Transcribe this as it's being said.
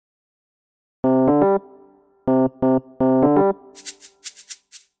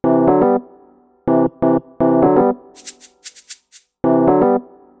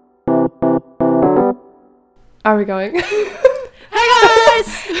Are we going? Hey guys!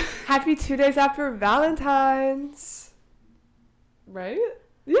 Happy 2 days after Valentine's. Right?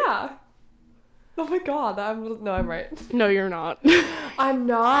 Yeah. Oh my god, I'm right. No, you're not. I'm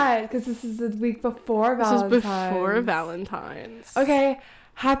not, because this is the week before Valentine's. This is before Valentine's. Okay,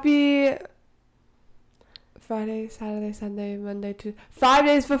 happy Friday, Saturday, Sunday, Monday, Tuesday. 5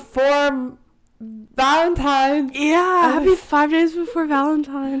 days before Valentine's. Yeah, happy 5 days before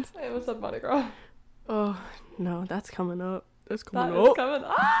Valentine's. Hey, what's up, buddy girl? Oh, no, that's coming up. That's coming That is up. coming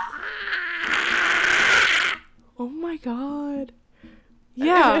up. Oh my god.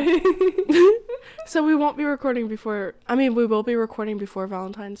 Yeah. So we won't be recording before, we will be recording before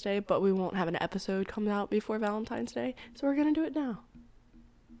Valentine's Day, but we won't have an episode come out before Valentine's Day. So we're going to do it now.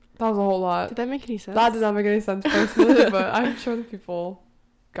 That was a whole lot. Did that make any sense? That did not make any sense personally, but I'm sure the people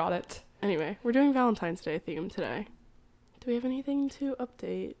got it. Anyway, we're doing Valentine's Day theme today. Do we have anything to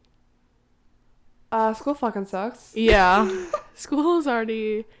update? School fucking sucks. Yeah. School is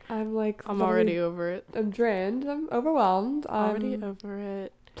already... I'm already over it. I'm drained. I'm overwhelmed. Already over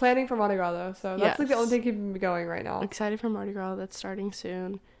it. Planning for Mardi Gras though, so that's like the Yes. only thing keeping me going right now. Excited for Mardi Gras. That's starting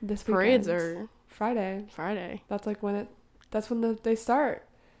soon. This Parades weekend. are Friday. Friday. That's when they start.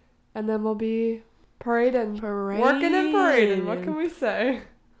 And then we'll be parading. Parade. Working and parading. What can we say?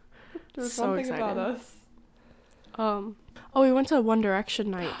 There's So something about excited. us. We went to One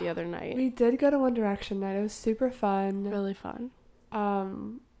Direction night the other night. We did go to One Direction night. It was super fun. Really fun.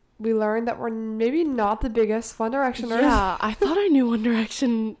 We learned that we're maybe not the biggest One Directioners. Yeah, I thought I knew One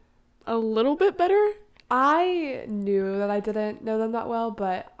Direction a little bit better. I knew that I didn't know them that well,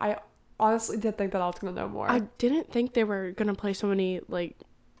 but I honestly did think that I was going to know more. I didn't think they were going to play so many,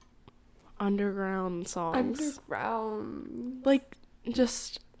 underground songs. Underground.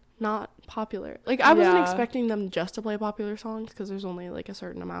 Just not popular. I wasn't Yeah. expecting them just to play popular songs because there's only, a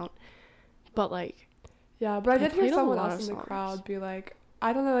certain amount. But, Yeah, but I They did hear played a someone lot else of in the songs. crowd be like,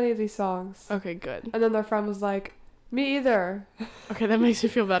 I don't know any of these songs. okay, good. And then their friend was like, me either. Okay, that makes me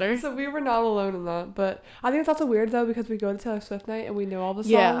feel better. So we were not alone in that. But I think it's also weird, though, because we go to Taylor Swift night and we know all the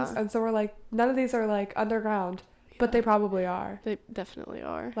songs. Yeah. And so we're like, none of these are, underground. But they probably are. They definitely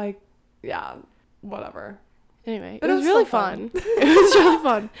are. Yeah, whatever. Anyway, But it was really still fun. It was really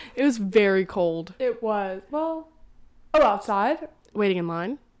fun. It was very cold. It was. Well, outside? Waiting in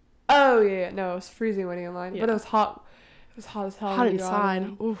line. Oh, yeah. No, it was freezing waiting in line. Yeah. But it was hot. It was hot as hell. Hot when you got inside.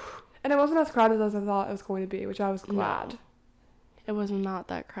 in. Oof. And it wasn't as crowded as I thought it was going to be, which I was glad. No. It was not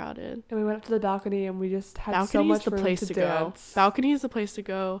that crowded. And we went up to the balcony and we just had Balcony so much is the room place to to dance. go. Balcony is the place to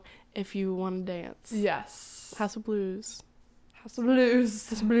go if you want to dance. Yes. House of Blues. House of Blues.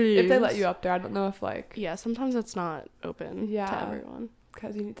 House of Blues. If they let you up there, I don't know if Yeah, sometimes it's not open to Yeah. everyone.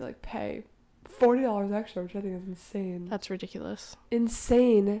 because you need to pay $40 extra, which I think is insane. That's ridiculous.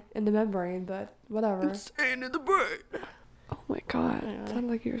 Insane in the membrane, but whatever. Insane in the brain. Oh my god. Yeah. It sounded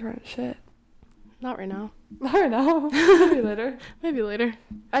like you were trying to shit. Not right now. I don't know. Maybe later. Maybe later.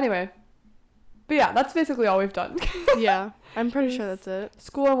 Anyway. But yeah, that's basically all we've done. Yeah, I'm pretty sure that's it.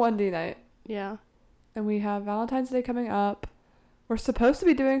 School and 1D night. Yeah. And we have Valentine's Day coming up. We're supposed to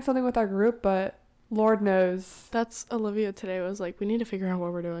be doing something with our group, but Lord knows. That's Olivia today was like, we need to figure out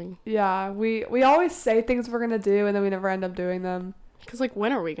what we're doing. Yeah, we always say things we're going to do, and then we never end up doing them. Because,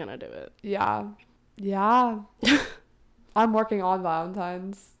 when are we going to do it? Yeah. Yeah. I'm working on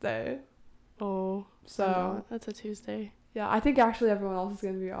Valentine's Day. Oh, So, I'm not. That's a Tuesday. yeah, I think actually everyone else is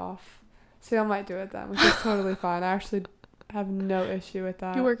going to be off. So I might do it then, which is totally fine. I actually have no issue with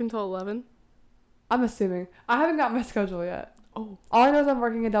that. You work until 11? I'm assuming. I haven't got my schedule yet. Oh. All I know is I'm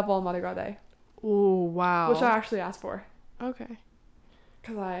working a double on Mardi Gras Day. Oh, wow. Which I actually asked for. Okay.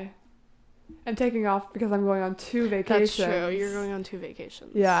 Because I am taking off because I'm going on 2 vacations. That's true. You're going on 2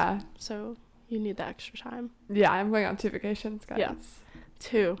 vacations. Yeah. So you need the extra time. Yeah, I'm going on 2 vacations, guys. Yeah.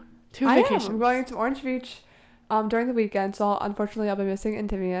 Two I vacations. am. I'm going to Orange Beach during the weekend, so unfortunately I'll be missing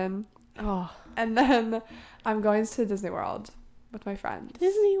Endymion. Oh. And then I'm going to Disney World with my friends.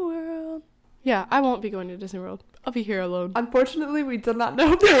 Disney World. Yeah, I won't be going to Disney World. I'll be here alone. Unfortunately, we did not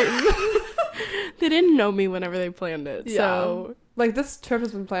know Peyton. They didn't know me whenever they planned it, so... This trip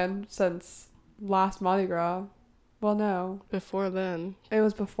has been planned since last Mardi Gras. Well, no. Before then. It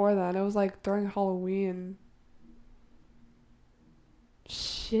was before then. It was during Halloween.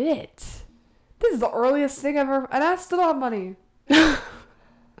 Shit. This is the earliest thing ever, and I still don't have money.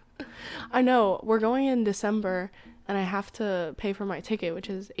 I know. We're going in December, and I have to pay for my ticket, which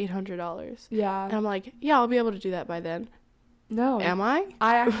is $800. Yeah. And I'm like, yeah, I'll be able to do that by then. No. Am I?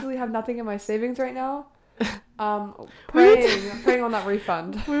 I actually have nothing in my savings right now. Praying on that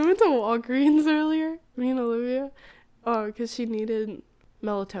refund. We went to Walgreens earlier, me and Olivia, because she needed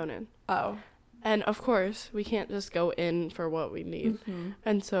melatonin. Oh. And of course, we can't just go in for what we need. Mm-hmm.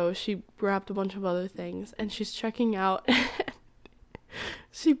 And so she grabbed a bunch of other things and she's checking out.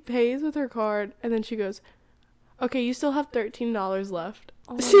 She pays with her card and then she goes, okay, you still have $13 left.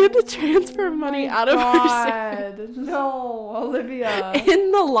 Oh, she had to transfer money out of her savings. No, Olivia.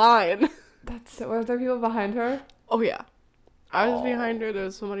 In the line. That's so. Were there people behind her? Oh, yeah. I was behind her. There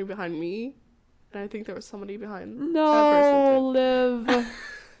was somebody behind me. And I think there was somebody behind No, Liv.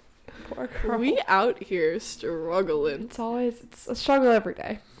 Poor girl. We out here struggling. It's a struggle every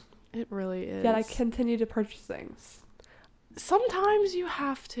day. It really is. Yet I continue to purchase things. Sometimes you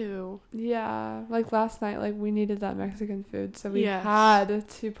have to. Yeah, like last night, like we needed that Mexican food, so we Yes. had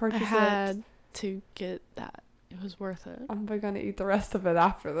to purchase I had to get that. It was worth it. I'm gonna eat the rest of it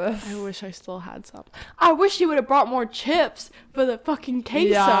after this. I wish I still had some. I wish you would have brought more chips for the fucking queso.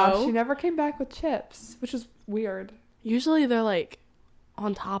 Yeah, she never came back with chips, which is weird. Usually they're like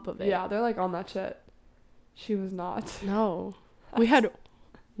on top of it. Yeah, they're like on that shit. She was not. No. We had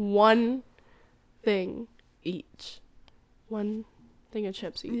one thing each. One thing of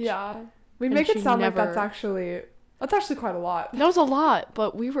chips each. Yeah. We And make it she sound like never- that's actually quite a lot. That was a lot,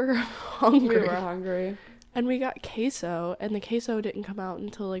 but we were hungry. We were hungry. And we got queso, and the queso didn't come out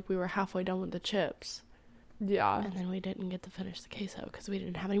until like we were halfway done with the chips. Yeah. And then we didn't get to finish the queso because we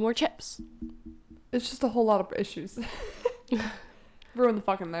didn't have any more chips. It's just a whole lot of issues. Ruined the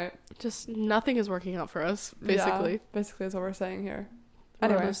fucking night. Just nothing is working out for us, basically. Yeah, basically is what we're saying here.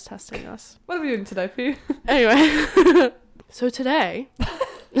 Anyway. Anyway. Is testing us. What are we doing today, P? Anyway. So today,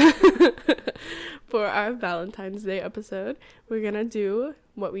 for our Valentine's Day episode, we're going to do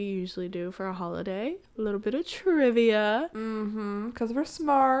what we usually do for a holiday. A little bit of trivia. Mm-hmm. Because we're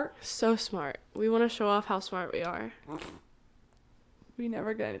smart. So smart. We want to show off how smart we are. We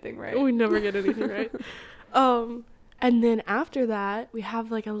never get anything right. We never get anything right. And then after that, we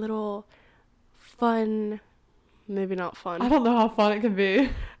have like a little fun, maybe not fun. I don't know how fun it can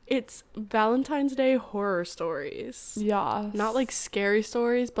be. It's Valentine's Day horror stories. Yeah. Not like scary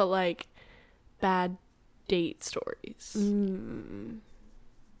stories, but like bad date stories. Mm.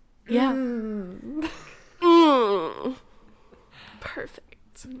 Yeah. Mm.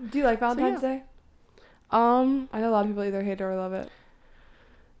 Perfect. Do you like Valentine's Day? I I know a lot of people either hate it or love it.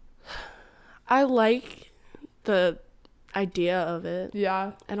 like the idea of it.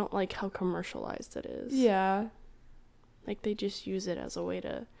 Yeah. I don't like how commercialized it is. Yeah. Like they just use it as a way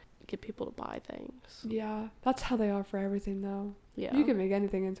to get people to buy things. Yeah. That's how they are for everything, though. Yeah. You can make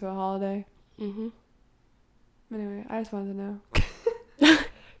anything into a holiday. Mm-hmm. Anyway, I just wanted to know.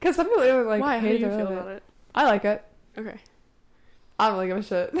 Because some people either like Why? How do hate you it or feel love about it. it? I like it. Okay. I don't really give a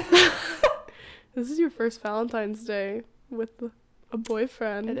shit. This is your first Valentine's Day with a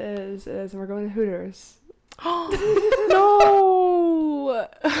boyfriend. It is. And we're going to Hooters. No.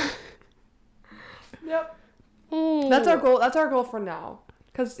 Yep. Oh. That's our goal. That's our goal for now.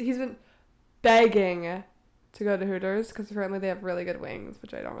 Because he's been begging to go to Hooters because apparently they have really good wings,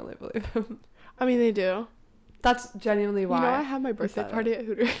 which I don't really believe him. I mean, they do. That's genuinely why. You know, I had my birthday said party at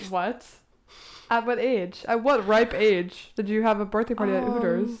Hooters. What? At what age? At what ripe age did you have a birthday party at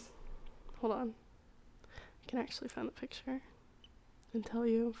Hooters? Hold on. I can actually find the picture and tell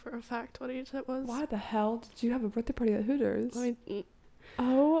you for a fact what age that was. Why the hell did you have a birthday party at Hooters? Let me.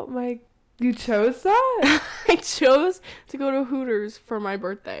 Oh my! You chose that? I chose to go to Hooters for my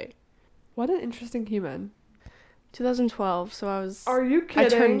birthday. What an interesting human. 2012, so I was. Are you I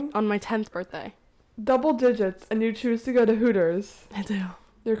kidding? turned on my 10th birthday. Double digits, and you choose to go to Hooters. I do.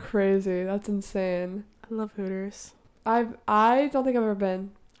 You're crazy. That's insane. I love Hooters. I don't think I've ever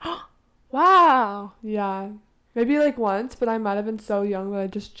been. Wow. Yeah. Maybe like once, but I might have been so young that I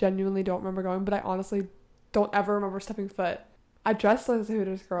just genuinely don't remember going, but I honestly don't ever remember stepping foot. I dressed as a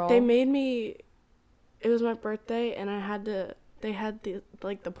Hooters girl. They made me. It was my birthday, and I had to. They had the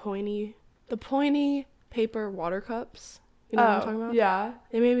pointy paper water cups. You know what I'm talking about? Yeah.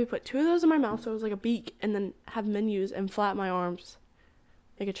 They made me put 2 of those in my mouth, so it was like a beak, and then have menus and flap my arms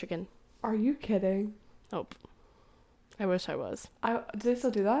like a chicken. Are you kidding? Nope. I wish I was. Do they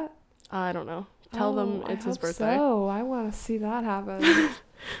still do that? I don't know. Tell them it's his birthday. Oh, I want to see that happen.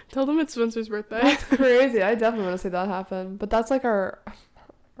 Tell them it's Spencer's birthday. That's crazy. I definitely want to see that happen. But that's like our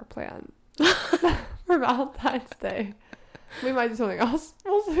plan for Valentine's Day. We might do something else.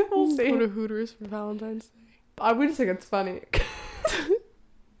 We'll see. Go to Hooters for Valentine's Day. We just think it's funny.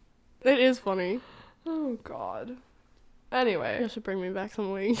 It is funny. Oh God. Anyway, You should bring me back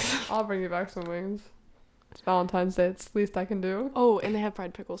some wings. I'll bring you back some wings. It's Valentine's Day. It's the least I can do. Oh, and they have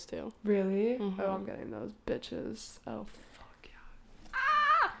fried pickles too. Really? Mhm. Oh, I'm getting those bitches. Oh fuck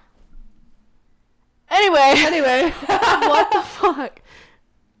yeah. Anyway. Anyway. What the fuck?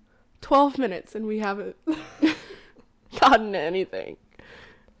 12 minutes and we haven't gotten anything.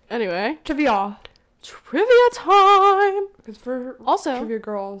 Anyway. Trivia time! Because for Also, trivia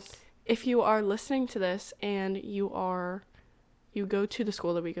girls. if you are listening to this and you go to the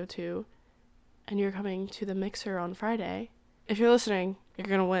school that we go to and you're coming to the mixer on Friday, if you're listening, you're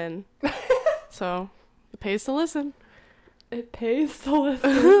gonna win. So, it pays to listen. It pays to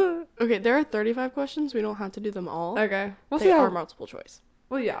listen. Okay, there are 35 questions. We don't have to do them all. Okay. They are multiple choice.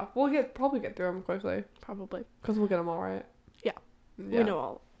 Well, yeah. We'll probably get through them quickly. Probably. Because we'll get them all right. Yeah. We know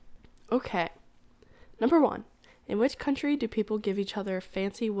all. Okay. Number 1. In which country do people give each other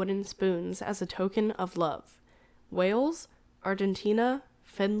fancy wooden spoons as a token of love? Wales, Argentina,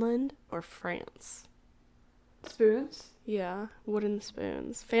 Finland, or France? Spoons? Yeah, wooden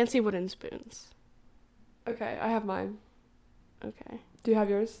spoons. Fancy wooden spoons. Okay, I have mine. Okay. Do you have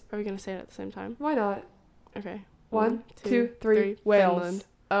yours? Are we going to say it at the same time? Why not? Okay. 1, 2, 3. Wales. Finland.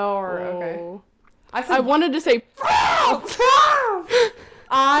 Oh, okay. I wanted to say France!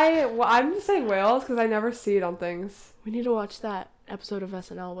 I'm just saying Wales because I never see it on things. We need to watch that episode of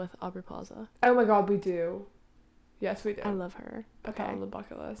SNL with Aubrey Plaza. Oh my god, we do. Yes, we do. I love her. Okay. On the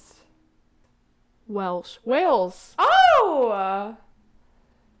bucket list. Welsh. Wales! Oh!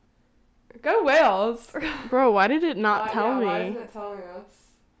 Go Wales. Bro, why did it not tell me? Why isn't it telling us?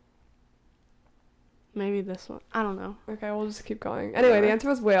 Maybe this one. I don't know. Okay, we'll just keep going. Anyway, the answer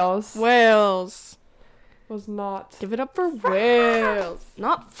was Wales. Wales. Was not. Give it up for Wales.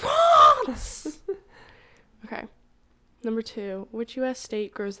 Not France. Okay. Number 2. Which U.S.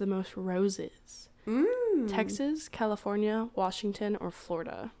 state grows the most roses? Texas, California, Washington, or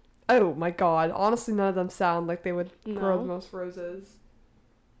Florida? Oh my god. Honestly, none of them sound like they would grow the most roses.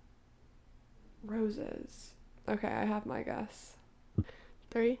 Roses. Okay, I have my guess.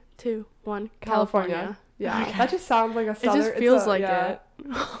 3, 2, 1. California. Yeah, okay. That just sounds like a southern... It just feels like it.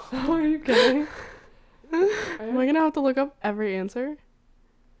 Are you kidding? Am I gonna have to look up every answer?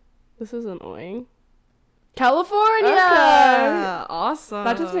 This is annoying. California! Okay. Awesome.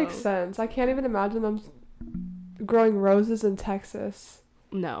 That just makes sense. I can't even imagine them growing roses in Texas.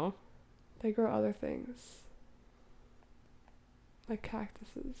 No. They grow other things. Like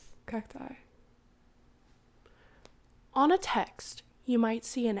cacti. On a text, you might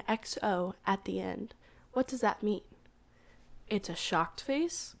see an XO at the end. What does that mean? It's a shocked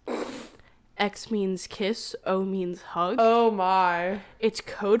face. X means kiss, O means hug. Oh my. It's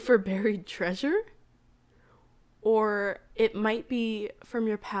code for buried treasure. Or it might be from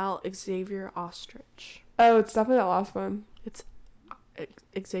your pal Xavier Ostrich. Oh, it's definitely that last one. It's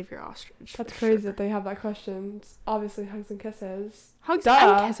Xavier Ostrich. That's crazy that they have that question. It's obviously hugs and kisses. Hugs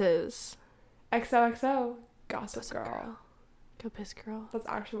and kisses. XOXO. Gossip Girl. Go Piss Girl. That's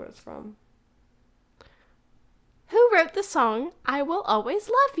actually what it's from. Who wrote the song I Will Always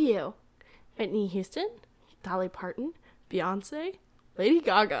Love You? Whitney Houston, Dolly Parton, Beyonce, Lady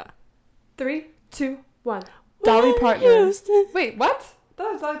Gaga. 3, 2, 1. Dolly Parton. Houston. Wait, what?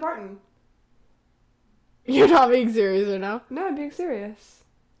 That was Dolly Parton. You're not being serious right now? No, I'm being serious.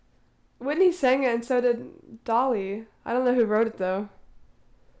 Whitney sang it and so did Dolly. I don't know who wrote it though.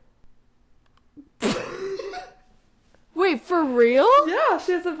 Wait, for real? Yeah,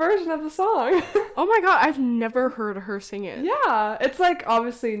 she has a version of the song. Oh my god, I've never heard her sing it. Yeah, it's like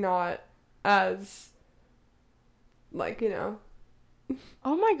obviously not as like, you know.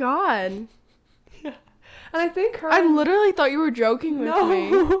 Oh my god. Yeah. And I think her I literally thought you were joking with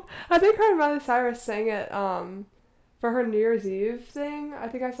me. I think her and Miley Cyrus sang it for her New Year's Eve thing. I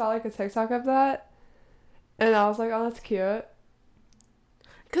think I saw like a TikTok of that. And I was like, "Oh, that's cute."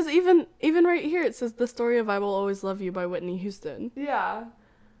 Cuz even right here it says The Story of I Will Always Love You by Whitney Houston. Yeah.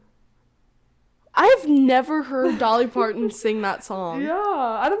 I've never heard Dolly Parton sing that song. Yeah,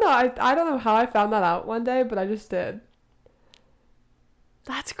 I don't know. I don't know how I found that out one day, but I just did.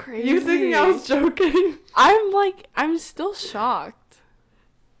 That's crazy. You thinking I was joking? I'm still shocked.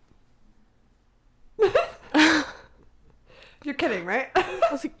 You're kidding, right? I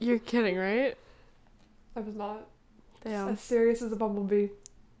was like, you're kidding, right? I was not. Damn. As serious as a bumblebee.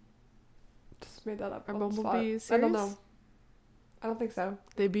 Just made that up. Are on the spot. bumblebees serious? I don't know. I don't think so.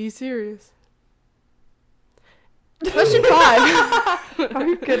 They be serious. Question 5. Are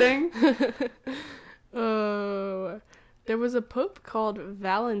you kidding? Oh. There was a pope called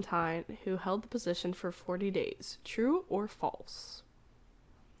Valentine who held the position for 40 days. True or false?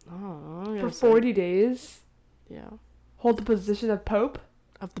 Oh, For 40 days? Yeah. Hold the position of pope?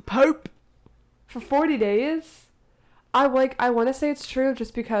 Of the pope? For 40 days? I want to say it's true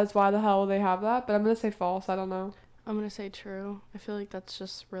just because why the hell will they have that? But I'm going to say false. I don't know. I'm going to say true. I feel like that's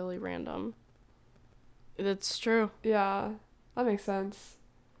just really random. That's true. Yeah. That makes sense.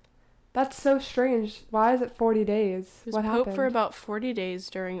 That's so strange. Why is it 40 days? He was What Pope happened? for about 40 days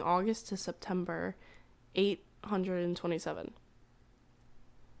during August to September 827.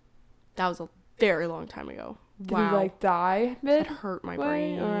 That was a very long time ago. Did he, like, die That mid? hurt my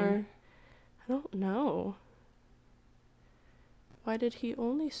way, brain. or I don't know. Why did he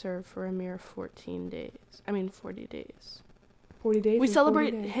only serve for a mere 14 days? 40 days. 40 days? We and 40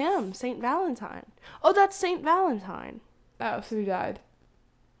 celebrate days. him, Saint Valentine. Oh, that's Saint Valentine. Oh, so he died.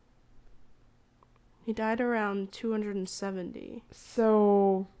 He died around 270.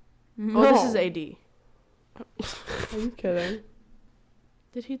 So... Oh, this is AD. Are you kidding?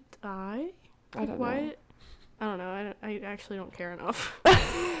 Did he die? I don't Why? know. I don't know. I actually don't care enough.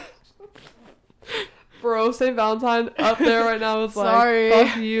 Bro, St. Valentine up there right now is Sorry. like,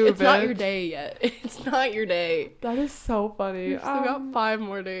 fuck you, It's not bitch. your day yet. It's not your day. That is so funny. You've still got 5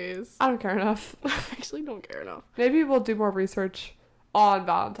 more days. I don't care enough. I actually don't care enough. Maybe we'll do more research on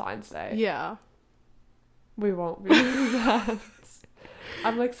Valentine's Day. Yeah. We won't be doing that.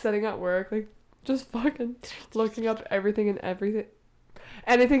 I'm like sitting at work, like just fucking looking up everything and everything.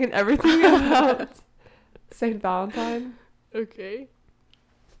 Anything and everything about St. Valentine. Okay.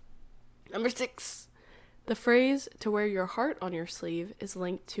 Number 6. The phrase "to wear your heart on your sleeve" is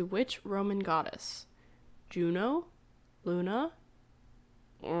linked to which Roman goddess? Juno? Luna?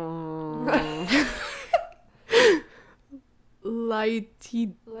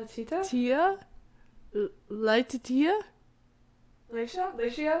 Laetitia? Latita? Laetitia?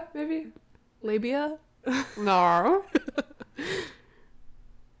 Latia, maybe? Labia? No.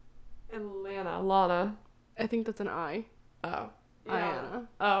 And Lana. I think that's an I. Oh. Iana.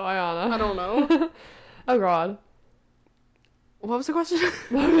 Oh, Ayana. I don't know. Oh, God. What was the question?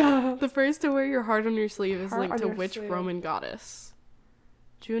 Oh, yeah. The phrase "to wear your heart on your sleeve" is Heart linked on to your which sleeve. Roman goddess?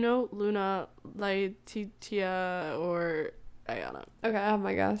 Juno, Luna, Laetitia, or Iana? Okay, I have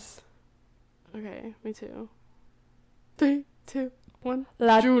my guess. Okay, me too. 3, 2, 1.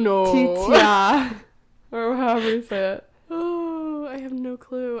 La Juno. Titia. Or however you say it. Oh, I have no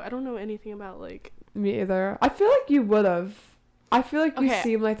clue. I don't know anything about, like... Me either. I feel like you would have. I feel like you Okay,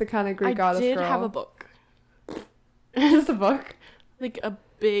 seem like the kind of Greek goddess I did girl. have a book. Just a book? Like, a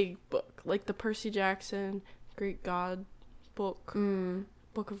big book. Like the Percy Jackson Greek god book.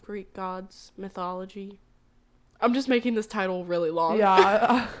 Book of Greek gods mythology. I'm just making this title really long.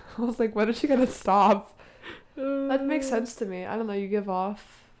 Yeah. I was like, when is she gonna stop? That makes sense to me. I don't know. You give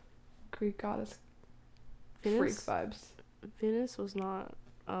off Greek goddess freak vibes. Venus was not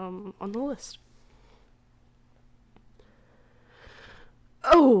on the list.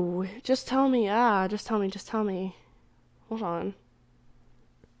 Oh, just tell me. Just tell me. Hold on.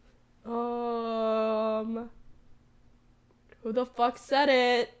 Who the fuck said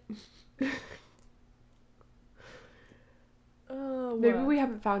it? Maybe we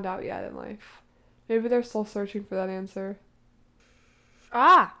haven't found out yet in life. Maybe they're still searching for that answer.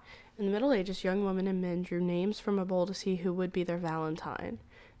 In the Middle Ages, young women and men drew names from a bowl to see who would be their Valentine.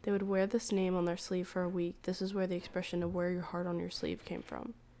 They would wear this name on their sleeve for a week. This is where the expression "to wear your heart on your sleeve" came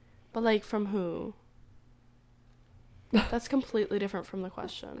from. But, like, from who? That's completely different from the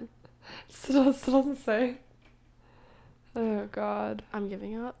question. Still doesn't say. Oh, God. I'm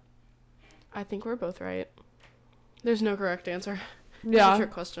giving up. I think we're both right. There's no correct answer. Yeah. It's a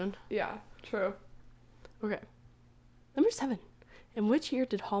trick question. Yeah, true. Okay. Number 7. In which year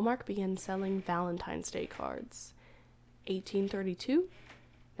did Hallmark begin selling Valentine's Day cards? 1832,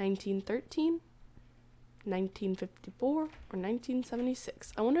 1913, 1954, or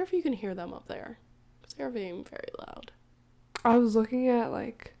 1976? I wonder if you can hear them up there, because they're being very loud. I was looking at,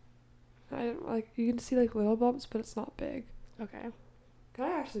 you can see, little bumps, but it's not big. Okay. Can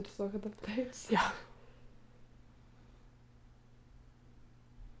I actually just look at the dates? Yeah.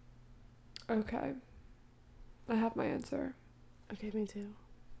 Okay. I have my answer. Okay, me too.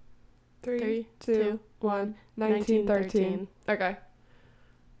 3, 2, 1, 1913. Okay.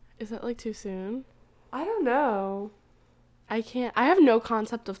 Is that, too soon? I don't know. I have no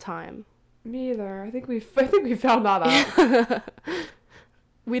concept of time. Me either. I think we found that out.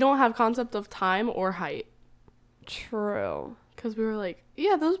 We don't have concept of time or height. True. Because we were like,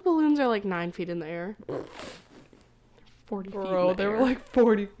 yeah, those balloons are 9 feet in the air. 40 feet in the they air. were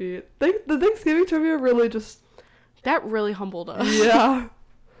 40 feet. The Thanksgiving trivia really just... That really humbled us. Yeah.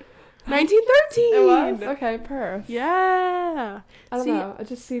 1913! It was? Okay, perf. Yeah. I don't know. It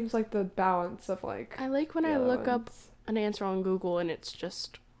just seems like the balance of I like when I look up an answer on Google and it's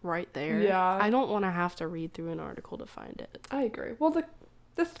just right there. Yeah. I don't want to have to read through an article to find it. I agree. Well,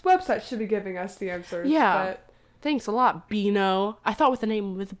 this website should be giving us the answers. Yeah. But... Thanks a lot, Beano. I thought with a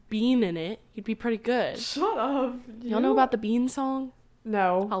name with Bean in it, you'd be pretty good. Shut up. Y'all know about the Bean song?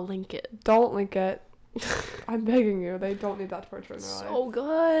 No. I'll link it. Don't link it. I'm begging you. They don't need that torture in their life. So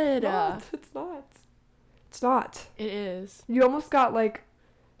good. It's not. It's not. It is. You almost got, like,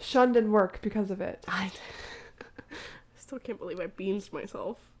 shunned in work because of it. I still can't believe I beansed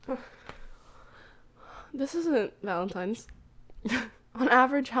myself. This isn't Valentine's. On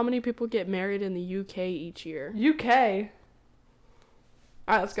average, how many people get married in the UK each year? UK? Alright,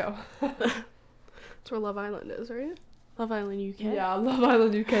 let's go. That's where Love Island is, right? Love Island, UK? Yeah, Love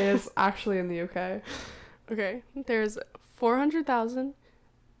Island UK is actually in the UK. Okay, there's 400,000,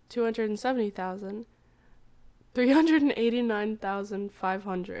 270,000,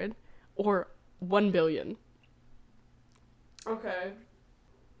 389,500, or 1 billion. Okay.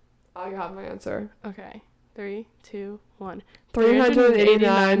 I have my answer. Okay, 3, 2, 1.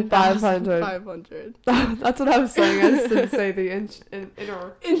 389,500. 500. That's what I was saying. I just didn't say the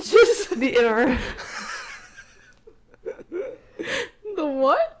inner. Inches? The inner. The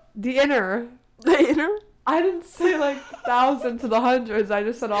what? The inner. The inner? I didn't say like 1,000 to the hundreds. I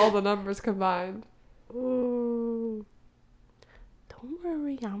just said all the numbers combined. Ooh. Don't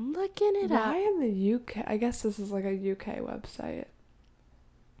worry, I'm looking it up. Why in the UK? I guess this is like a UK website.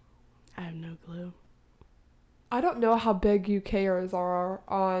 I have no clue. I don't know how big UKers are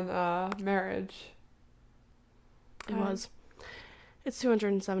on marriage. It was. It's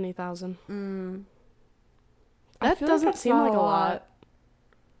 270,000. I That feel doesn't that's seem not like a lot.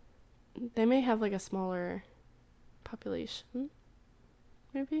 They may have like a smaller population.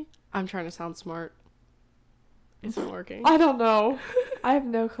 Maybe? I'm trying to sound smart. It's not working. I don't know. I have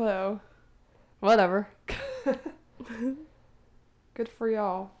no clue. Whatever. Good for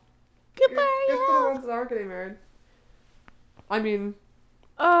y'all. Good Good for the ones that are getting married. I mean...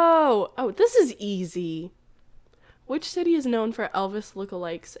 Oh, this is easy. Which city is known for Elvis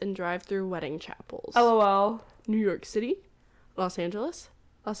lookalikes and drive-through wedding chapels? LOL. New York City, Los Angeles,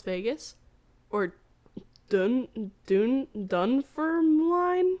 Las Vegas, or Dunfermline?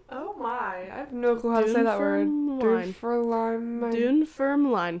 Oh my. I have no clue how to say that word. Dunfermline.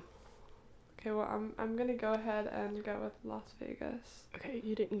 Dunfermline. Okay, well, I'm gonna go ahead and go with Las Vegas. Okay,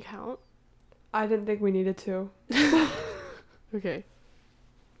 you didn't count? I didn't think we needed to. Okay.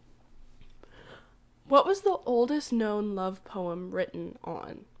 What was the oldest known love poem written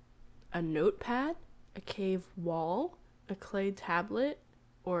on? A notepad, a cave wall, a clay tablet,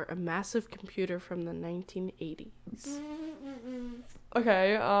 or a massive computer from the 1980s?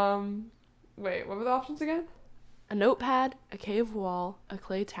 Okay, wait, what were the options again? A notepad, a cave wall, a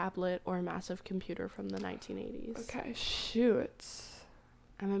clay tablet, or a massive computer from the 1980s. Okay, shoot.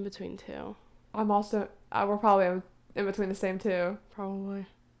 I'm in between two. I'm also, we're probably in between the same two. Probably.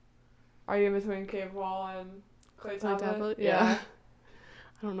 Are you in between cave wall and clay tablet? Yeah.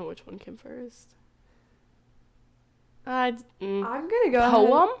 I don't know which one came first. I'm gonna go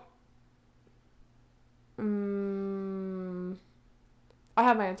Poem? I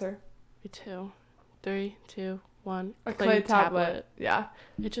have my answer. Me too. 3, 2, 1. A clay tablet. Yeah.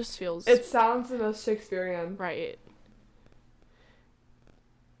 It just feels It sounds the most Shakespearean. right.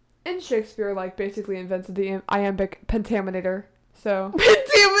 And Shakespeare, like, basically invented the iambic pentameter. So.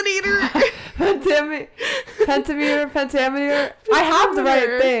 Pentameter! Pentameter. I have the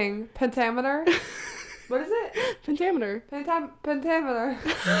right thing. Pentameter. What is it? Pentameter. Pentameter.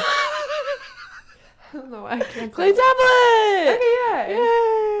 I don't know why I can't Clay say tablet! Okay, yeah.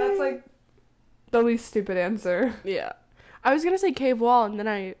 Yay! That's like the least stupid answer. Yeah. I was gonna say cave wall, and then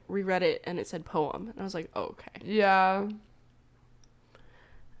I reread it, and it said poem. And I was like, oh, okay. Yeah.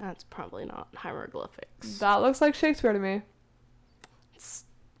 That's probably not hieroglyphics. That looks like Shakespeare to me. It's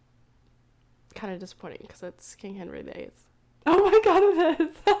kind of disappointing, because it's King Henry VIII. Oh my god, it is.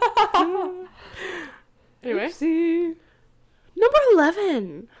 Anyway. Oopsie. Number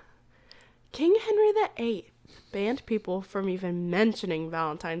 11. King Henry VIII banned people from even mentioning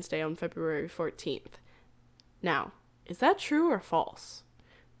Valentine's Day on February 14th. Now, is that true or false?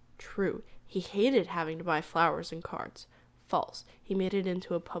 True. He hated having to buy flowers and cards. False. He made it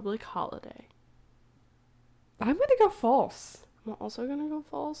into a public holiday. I'm gonna go false. I'm also gonna go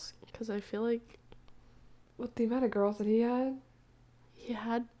false, because I feel like With the amount of girls that he had. he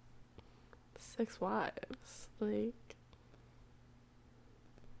had 6 wives. Like,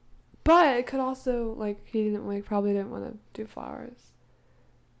 But it could also, like, he didn't, like, probably didn't want to do flowers.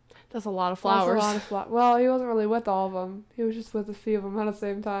 that's a lot of That's flowers. a lot of flowers. Well, he wasn't really with all of them. He was just with a few of them at the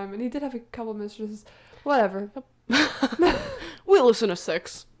same time. And he did have a couple mistresses. Whatever. We listen to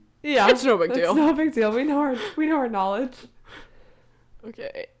 6. Yeah. It's no big deal. It's no big deal. We know our knowledge.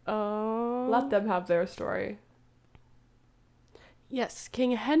 Okay. Let them have their story. Yes,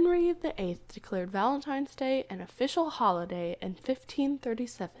 King Henry VIII declared Valentine's Day an official holiday in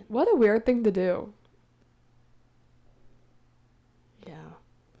 1537. What a weird thing to do. Yeah.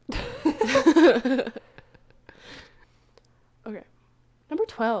 Okay. Number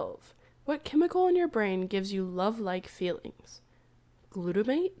 12. What chemical in your brain gives you love-like feelings?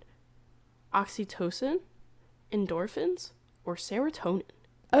 Glutamate, oxytocin, endorphins, or serotonin?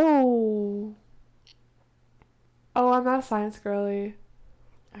 Oh. Oh, I'm not a science girly.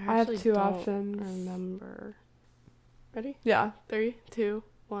 I have two don't options. Remember. Ready? Yeah. 3, 2,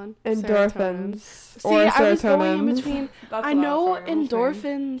 1. Endorphins. See, or I was going in serotonin. between. I know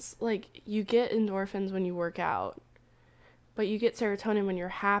endorphins, like, you get endorphins when you work out, but you get serotonin when you're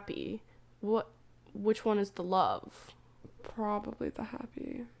happy. Which one is the love? Probably the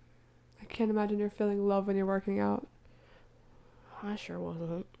happy. I can't imagine you're feeling love when you're working out. I sure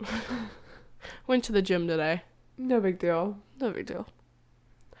wasn't. Went to the gym today. No big deal. No big deal.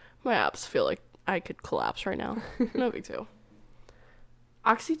 My abs feel like I could collapse right now. No big deal.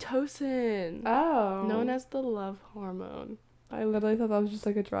 Oxytocin. Oh. Known as the love hormone. I literally thought that was just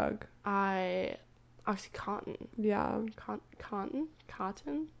like a drug. Oxycontin. Yeah. Cotton?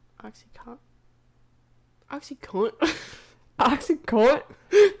 Oxycontin. Oxycontin. Oxycont?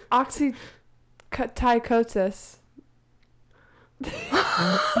 Oxycotis.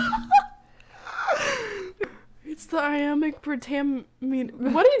 It's the iambic pentameter.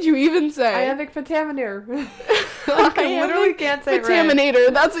 What did you even say? Iambic pentameter. I literally can't say it right.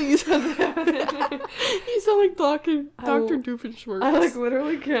 Pentameter. That's what you said. You sound like Dr. Doofenshmirtz. I like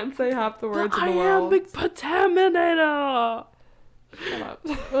literally can't say half the words in the world. Iambic pentameter. Shut up.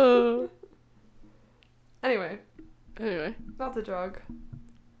 Anyway. Not the drug.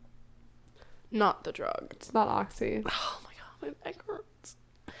 Not the drug. It's not oxy. Oh my god, my neck hurts.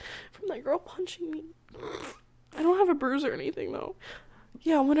 From that girl punching me. I don't have a bruise or anything though.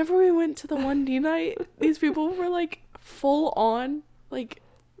 Yeah, whenever we went to the 1D night, these people were like full on, like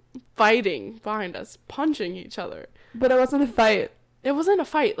fighting behind us, punching each other. But it wasn't a fight. It wasn't a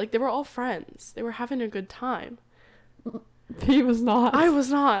fight. Like, they were all friends. They were having a good time. He was not. I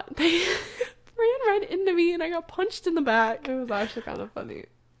was not. They ran right into me and I got punched in the back. It was actually kind of funny.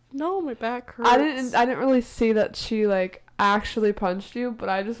 No, my back hurts. I didn't really see that she like actually punched you, but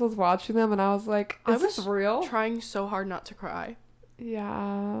I just was watching them and I was like, is this real? Trying so hard not to cry.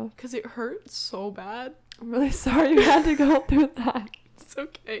 Yeah. Because it hurt so bad. I'm really sorry you had to go through that. It's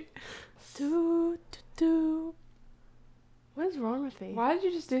okay. What is wrong with me? Why did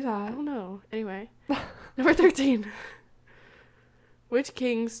you just do that? I don't know. Anyway. Number 13. Which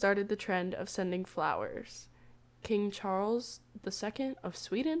king started the trend of sending flowers? King Charles II of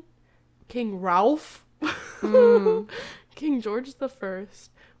Sweden? King Ralph? King George I?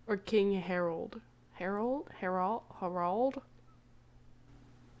 Or King Harold? Harold?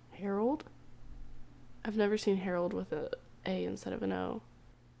 I've never seen Harold with a A instead of an O.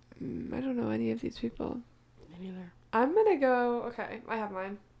 I don't know any of these people. Me neither. I'm gonna go... Okay, I have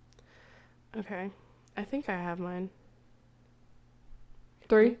mine. Okay. I think I have mine.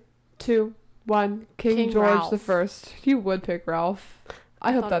 3, 2, 1. King George Ralph. the First. You would pick Ralph.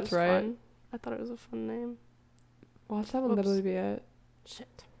 I hope that's right. Fun. I thought it was a fun name. Watch that one literally be it.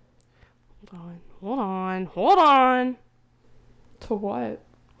 Shit. Hold on. To what?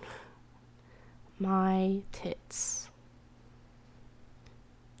 My tits.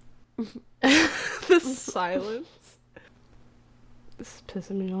 The silence. This is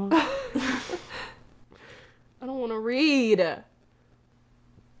pissing me off. I don't want to read.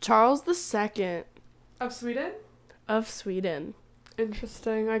 Charles II Of Sweden? of Sweden.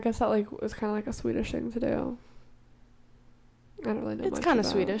 Interesting. I guess that like was kind of like a Swedish thing to do. I don't really know. It's much kind of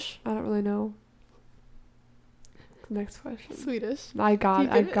about- Swedish. I don't really know. Next question. Swedish. I got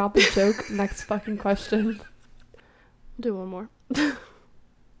it? the joke. Next fucking question. Do one more.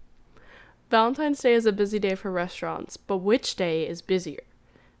 Valentine's Day is a busy day for restaurants, but which day is busier?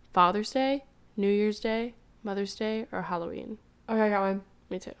 Father's Day, New Year's Day, Mother's Day, or Halloween? Okay, I got one.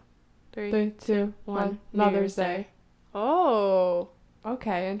 Me too. 3, 2, 1. Mother's Day. Oh.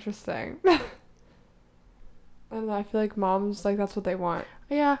 Okay, interesting. I don't know. I feel like moms like that's what they want.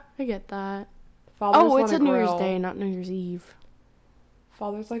 Yeah, I get that. Fathers Oh, it's want a New Year's grill. Day, not New Year's Eve.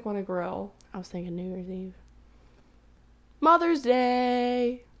 Fathers like want to grill. I was thinking New Year's Eve. Mother's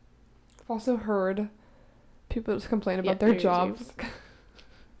Day. I've also heard people just complain about Yeah, their New Year's jobs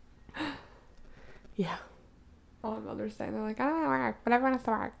Yeah. on Mother's Day. And they're like, I don't want to work, but everyone has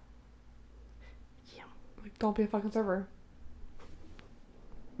to work. Yeah. Like, don't be a fucking server.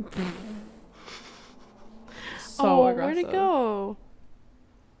 So aggressive. Where'd it go?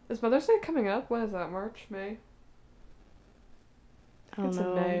 Is Mother's Day coming up? When is that? March? May? I don't It's a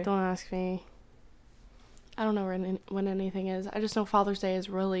know. May. Don't ask me. I don't know when anything is. I just know Father's Day is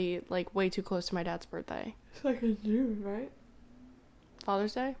really, like, way too close to my dad's birthday. It's like in June, right?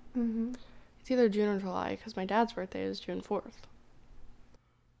 Father's Day? Mm-hmm. It's either June or July, because my dad's birthday is June 4th.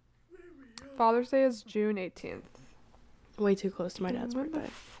 Father's Day is June 18th. Way too close to my dad's When birthday.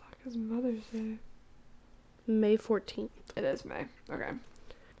 the fuck is Mother's Day? May 14th. It is May. Okay.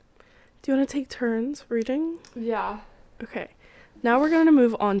 Do you want to take turns reading? Yeah. Okay. Now we're going to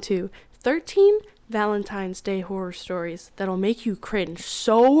move on to 13 Valentine's Day horror stories that'll make you cringe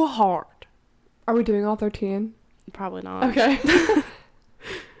so hard. Are we doing all 13? Probably not. Okay.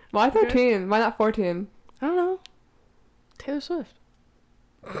 Why 13? Okay. Why not 14? I don't know. Taylor Swift.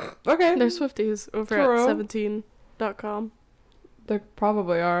 Okay. They're Swifties over True. at 17.com. They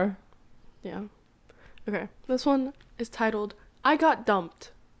probably are. Yeah. Okay. This one is titled, I Got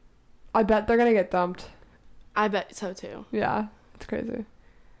Dumped. I bet they're gonna get dumped. I bet so too. Yeah. It's crazy.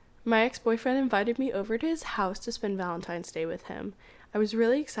 My ex-boyfriend invited me over to his house to spend Valentine's Day with him. I was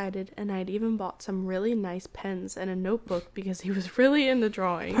really excited, and I'd even bought some really nice pens and a notebook because he was really into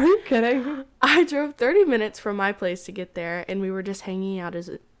drawing. Are you kidding? I drove 30 minutes from my place to get there, and we were just hanging out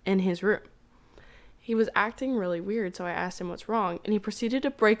in his room. He was acting really weird, so I asked him what's wrong, and he proceeded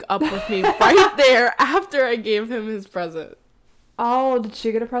to break up with me right there after I gave him his present. Oh, did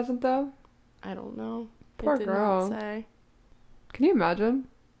she get a present though? I don't know. Poor It did girl. not say. Can you imagine?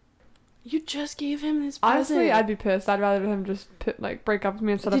 You just gave him his present. Honestly, I'd be pissed. I'd rather him just break up with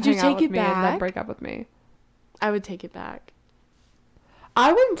me instead of Did you hang out take with it me and then back? break up with me. I would take it back.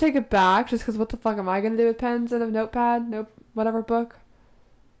 I wouldn't take it back just because what the fuck am I gonna do with pens and a notepad? Whatever book.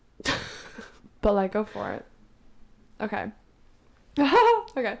 But like, go for it. Okay.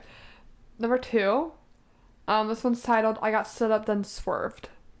 Okay. Number 2. This one's titled, I Got Stood Up Then Swerved.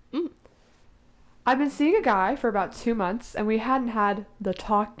 Mm. I've been seeing a guy for about 2 months, and we hadn't had the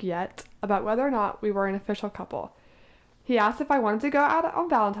talk yet about whether or not we were an official couple. He asked if I wanted to go out on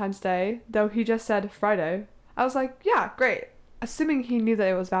Valentine's Day, though he just said Friday. I was like, yeah, great, assuming he knew that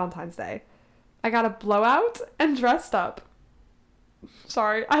it was Valentine's Day. I got a blowout and dressed up.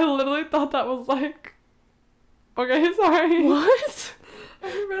 Sorry, I literally thought that was like... Okay, sorry. What?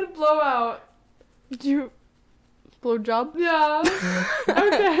 I read blowout. Did you... Blowjob? Yeah.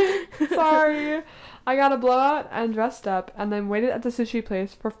 Okay, sorry. I got a blowout and dressed up and then waited at the sushi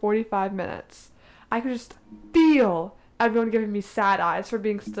place for 45 minutes. I could just feel everyone giving me sad eyes for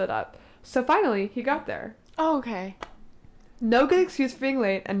being stood up. So finally, he got there. Oh, okay. No good excuse for being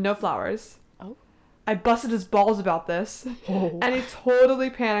late and no flowers. Oh. I busted his balls about this. Whoa. And he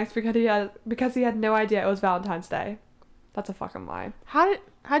totally panicked because he had no idea it was Valentine's Day. That's a fucking lie.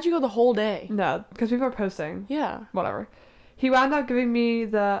 How'd you go the whole day? No, because people are posting. Yeah. Whatever. He wound up giving me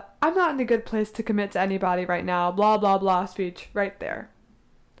the I'm not in a good place to commit to anybody right now, blah, blah, blah speech right there.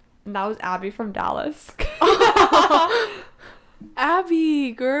 And that was Abby from Dallas.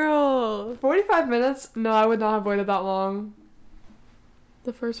 Abby, girl. 45 minutes? No, I would not have waited that long.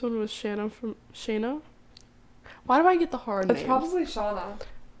 The first one was Shanna from... Shayna? Why do I get the hard names? It's probably Shauna.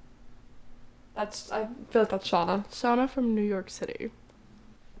 I feel like that's Shauna. Shauna from New York City.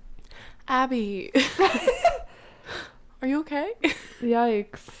 Abby. Are you okay?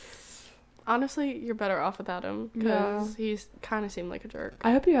 Yikes. Honestly, you're better off without him. Because he's kind of seemed like a jerk.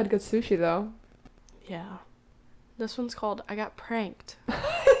 I hope you had good sushi, though. Yeah. This one's called I Got Pranked.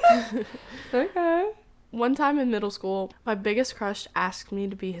 Okay. One time in middle school, my biggest crush asked me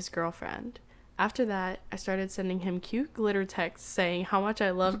to be his girlfriend. After that, I started sending him cute glitter texts saying how much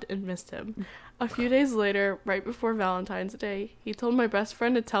I loved and missed him. A few days later, right before Valentine's Day, he told my best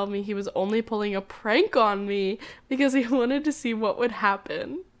friend to tell me he was only pulling a prank on me because he wanted to see what would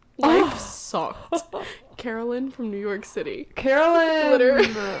happen. Life sucked. Carolyn from New York City. Carolyn!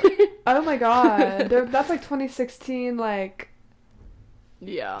 Glitter. Oh my god. That's like 2016, like...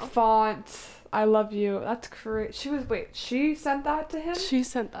 Yeah. Font. I love you. That's crazy. She sent that to him? She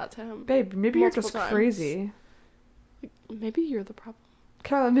sent that to him. Babe, maybe Multiple you're just times. crazy. Maybe you're the problem.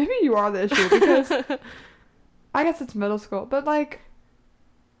 Carolyn, maybe you are the issue because I guess it's middle school, but like,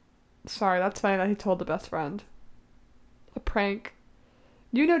 sorry, that's funny that he told the best friend. A prank.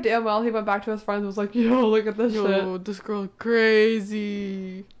 You know damn well he went back to his friends and was like, yo, look at this shit. This girl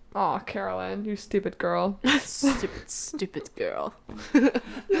crazy. Aw, Carolyn, you stupid girl. Stupid girl.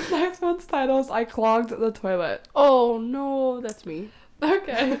 This next one's title is I Clogged the Toilet. Oh no, that's me.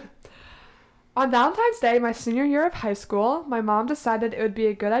 Okay. On Valentine's Day, my senior year of high school, my mom decided it would be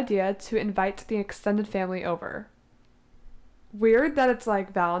a good idea to invite the extended family over. Weird that it's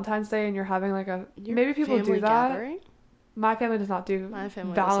like Valentine's Day and you're having like maybe people do that. Gathering? My family does not do My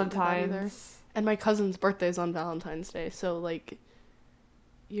family doesn't do that either. Valentine's. And my cousin's birthday's on Valentine's Day, so like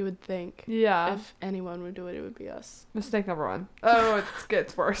you would think. Yeah. If anyone would do it, it would be us. Mistake number 1. Oh, it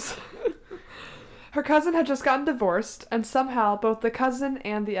gets worse. Her cousin had just gotten divorced, and somehow both the cousin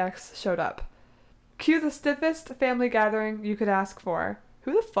and the ex showed up. Cue the stiffest family gathering you could ask for.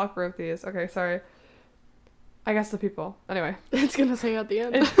 Who the fuck wrote these? Okay, sorry. I guess the people. Anyway. It's gonna say at the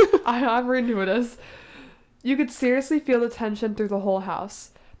end. I'm reading who it is. You could seriously feel the tension through the whole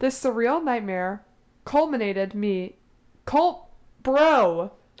house. This surreal nightmare culminated me...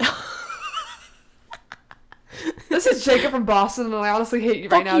 Bro! This is Jacob from Boston, and I honestly hate you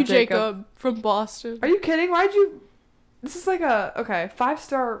right now, Fuck you, Jacob. from Boston. Are you kidding? Why'd you... This is like a... Okay,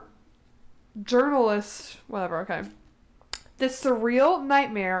 5-star journalist... Whatever, okay. This surreal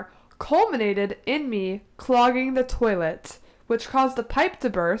nightmare culminated in me clogging the toilet, which caused a pipe to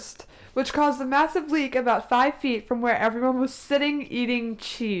burst, which caused a massive leak about 5 feet from where everyone was sitting eating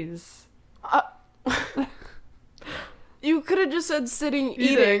cheese. You could have just said sitting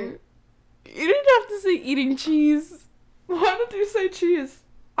eating. You didn't have to say eating cheese. Why did you say cheese?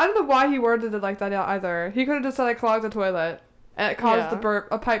 I don't know why he worded it like that either. He could have just said I clogged the toilet, and it caused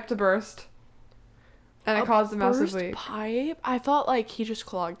a pipe to burst, and it caused a massive leak. Pipe? I thought like he just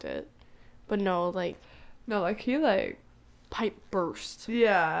clogged it, but no, he like pipe burst.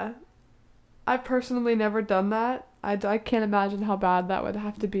 Yeah, I've personally never done that. I can't imagine how bad that would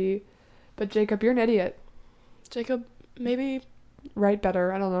have to be. But Jacob, you're an idiot. Jacob, maybe write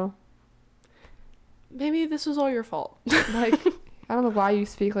better. I don't know. Maybe this was all your fault. Like, I don't know why you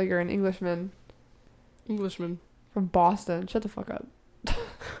speak like you're an Englishman. Englishman. From Boston. Shut the fuck up.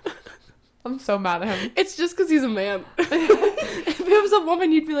 I'm so mad at him. It's just because he's a man. If it was a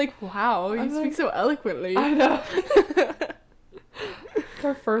woman, you'd be like, wow, you speak so eloquently. I know. It's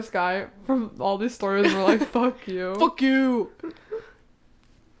our first guy from all these stories, and we're like, fuck you. Fuck you.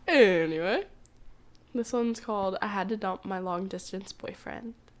 Anyway. This one's called I Had to Dump My Long Distance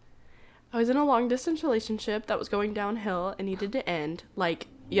Boyfriend. I was in a long distance relationship that was going downhill and needed to end, like,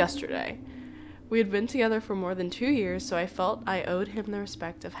 yesterday. We had been together for more than 2 years, so I felt I owed him the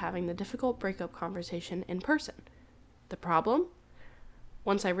respect of having the difficult breakup conversation in person. The problem?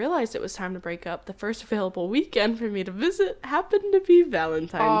 Once I realized it was time to break up, the first available weekend for me to visit happened to be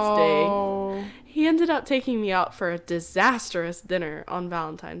Valentine's Day. He ended up taking me out for a disastrous dinner on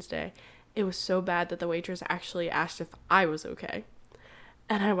Valentine's Day. It was so bad that the waitress actually asked if I was okay.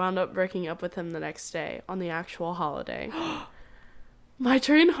 And I wound up breaking up with him the next day, on the actual holiday. My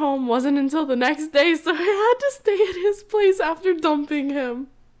train home wasn't until the next day, so I had to stay at his place after dumping him.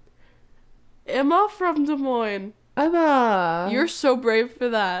 Emma from Des Moines. Emma! You're so brave for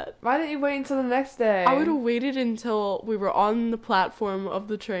that. Why didn't you wait until the next day? I would have waited until we were on the platform of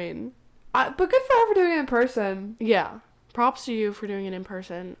the train. But good for her for doing it in person. Yeah. Props to you for doing it in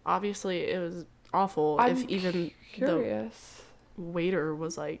person. Obviously, it was awful if even curious. The waiter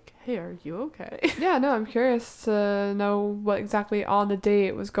was like, hey, are you okay? Yeah, no, I'm curious to know what exactly on the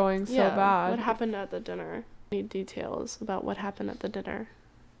date was going so bad. What happened at the dinner? I need details about what happened at the dinner.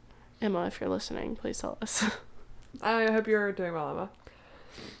 Emma, if you're listening, please tell us. I hope you're doing well, Emma.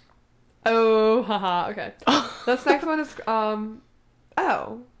 Oh, haha, okay. This next one is,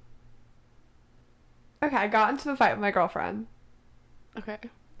 Okay, I got into a fight with my girlfriend. Okay.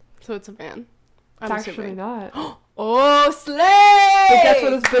 So it's a man. It's actually not. Oh, slay! But guess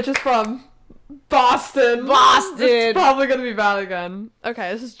where this bitch is from? Boston. Boston! It's probably gonna be bad again.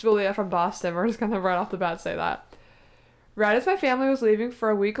 Okay, this is Julia from Boston. We're just gonna right off the bat say that. Right as my family was leaving for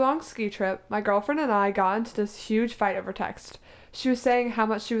a week-long ski trip, my girlfriend and I got into this huge fight over text. She was saying how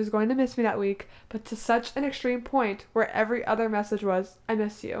much she was going to miss me that week, but to such an extreme point where every other message was, I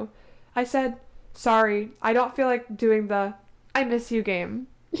miss you. I said, sorry, I don't feel like doing the I miss you game.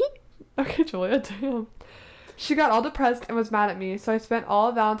 Okay, Julia, damn. She got all depressed and was mad at me, so I spent all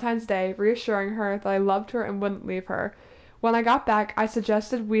of Valentine's Day reassuring her that I loved her and wouldn't leave her. When I got back, I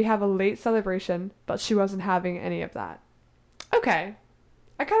suggested we have a late celebration, but she wasn't having any of that. Okay.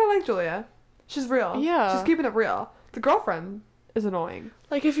 I kind of like Julia. She's real. Yeah. She's keeping it real. The girlfriend is annoying.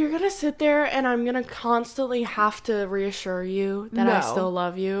 Like, if you're gonna sit there and I'm gonna constantly have to reassure you that I still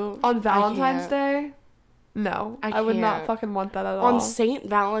love you. On Valentine's Day? No. I would not fucking want that at all. On St.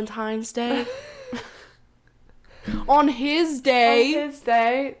 Valentine's Day? On his day? On his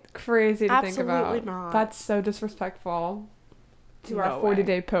day? Crazy to think about. Absolutely not. That's so disrespectful to our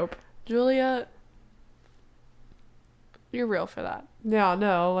 40-day Pope. Julia, you're real for that. Yeah,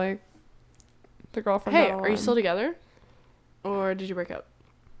 no, like, the girlfriend. Hey, are you still together? Or did you break up?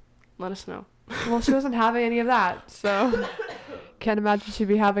 Let us know. Well, she wasn't having any of that, so can't imagine she'd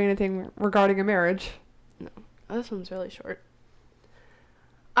be having anything regarding a marriage. No. Oh, this one's really short.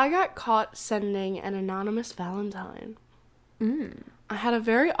 I got caught sending an anonymous Valentine. I had a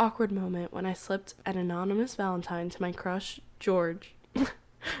very awkward moment when I slipped an anonymous Valentine to my crush, George.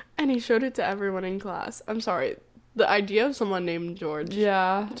 And he showed it to everyone in class. I'm sorry. The idea of someone named George.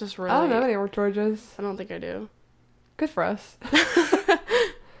 Yeah. Just really. I don't know any more Georges. I don't think I do. Good for us.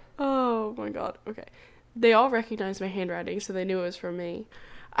 Oh my god. Okay. They all recognized my handwriting, so they knew it was from me.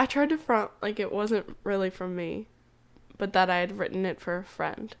 I tried to front like it wasn't really from me, but that I had written it for a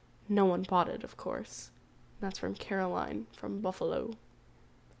friend. No one bought it, of course. That's from Caroline, from Buffalo.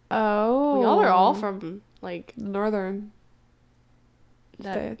 Oh. Y'all are all from, like... Northern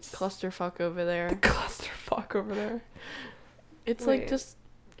that states. Clusterfuck over there. The clusterfuck over there. It's Wait, like just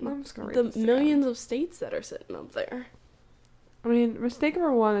I'm just gonna read the this millions again. of states that are sitting up there. I mean, mistake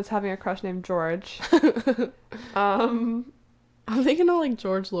number one is having a crush named George. I'm thinking of like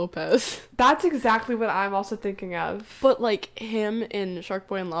George Lopez. That's exactly what I'm also thinking of. But like him in Shark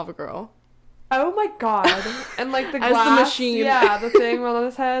Boy and Lava Girl. Oh my god. And like the As glass. the machine. Yeah, the thing on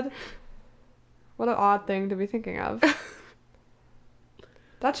his head. What an odd thing to be thinking of.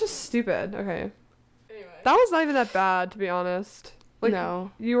 That's just stupid. Okay. Anyway. That was not even that bad, to be honest. Like,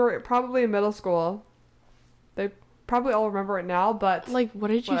 No. You were probably in middle school. They probably all remember it now, but... Like, what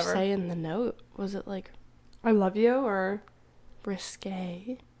did you whatever. say in the note? Was it like I love you, or...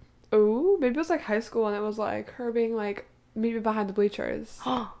 risque? Oh, maybe it was like high school and it was like her being like, meet me behind the bleachers.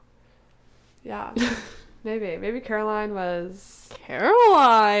 Yeah. Maybe Caroline was...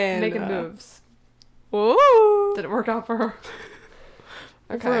 Caroline! making moves. Whoa! Didn't work out for her.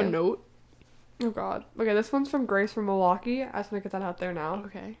 Okay. For a note? Oh god. Okay, this one's from Grace from Milwaukee. I just want to get that out there now.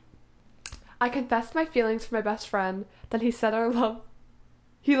 Okay. I confessed my feelings for my best friend. Then he said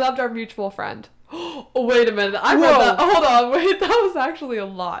he loved our mutual friend. Oh, wait a minute. I read that. Hold on. Wait, that was actually a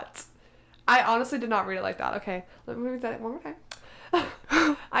lot. I honestly did not read it like that. Okay, let me read that one more time.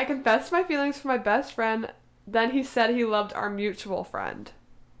 I confessed my feelings for my best friend. Then he said he loved our mutual friend.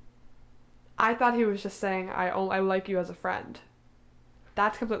 I thought he was just saying, I like you as a friend.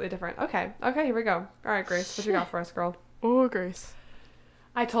 That's completely different. Okay, here we go. All right, Grace, what you got for us, girl? Oh, Grace.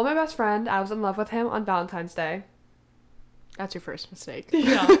 I told my best friend I was in love with him on Valentine's Day. That's your first mistake.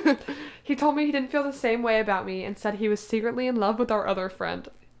 Yeah. He told me he didn't feel the same way about me and said he was secretly in love with our other friend.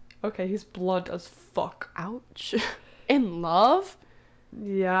 Okay, he's blunt as fuck. Ouch. In love?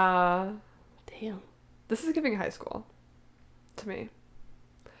 Yeah. Damn. This is giving high school to me.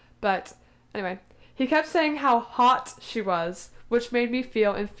 But anyway, he kept saying how hot she was, which made me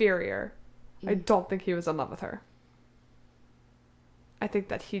feel inferior. I don't think he was in love with her. I think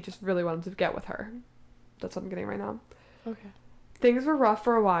that he just really wanted to get with her. That's what I'm getting right now. Okay. Things were rough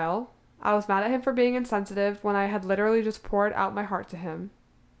for a while. I was mad at him for being insensitive when I had literally just poured out my heart to him.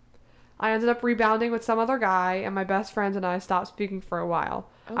 I ended up rebounding with some other guy, and my best friend and I stopped speaking for a while.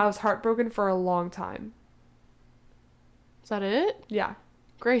 Oh. I was heartbroken for a long time. Is that it? Yeah.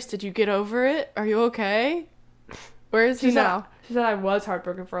 Grace, did you get over it? Are you okay? Where is he now? She said I was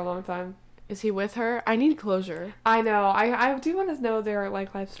heartbroken for a long time. Is he with her? I need closure. I know. I do want to know their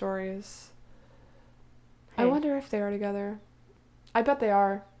like life stories. Hey. I wonder if they are together. I bet they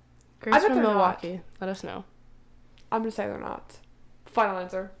are. Grace I bet from they're Milwaukee. not. Let us know. I'm gonna say they're not. Final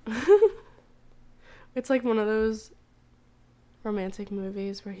answer. It's like one of those romantic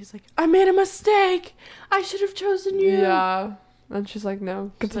movies where he's like, I made a mistake. I should have chosen you. Yeah. And she's like,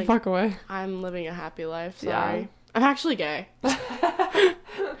 no, get She's the like, fuck away. I'm living a happy life. Sorry. Yeah. I'm actually gay.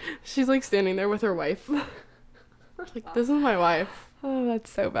 She's like standing there with her wife. Like, this is my wife. Oh,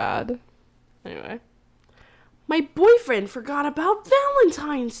 that's so bad. Anyway. My boyfriend forgot about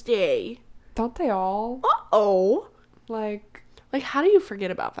Valentine's Day. Don't they all? Uh-oh. Like, how do you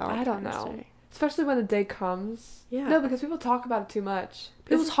forget about Valentine's I don't know. Day? Especially when the day comes. Yeah. No, because people talk about it too much.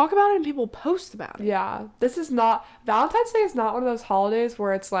 People talk about it and people post about it. Yeah. This is not... Valentine's Day is not one of those holidays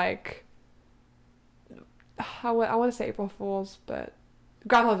where it's like... I want to say April Fool's, but...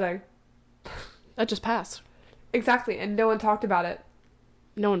 Groundhog Day. That just passed. Exactly, and no one talked about it.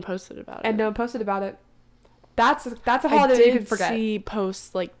 No one posted about it. And no one posted about it. That's a holiday that you can forget. I did see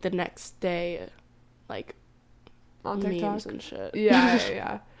posts, like, the next day, like, On TikTok. memes and shit.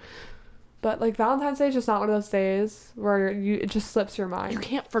 Yeah. But, like, Valentine's Day is just not one of those days where it just slips your mind. You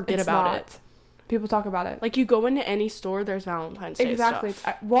can't forget It's about not. it. People talk about it. Like, you go into any store, there's Valentine's Day Exactly.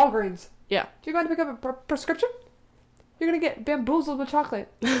 stuff. It's at Walgreens. Yeah. Do you go to pick up a prescription? You're going to get bamboozled with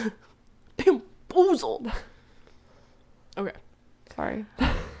chocolate. Bamboozled. Okay. Sorry.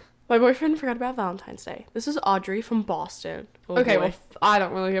 My boyfriend forgot about Valentine's Day. This is Audrey from Boston. Oh, okay, boy. well, I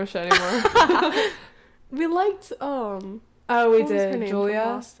don't really give a shit anymore. We liked, Oh, we what was her did. name Julia?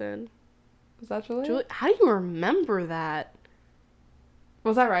 from Boston? Was that Julia? Julia? How do you remember that?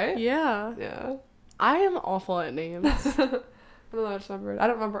 Was that right? Yeah. Yeah. I am awful at names. I don't know which number. I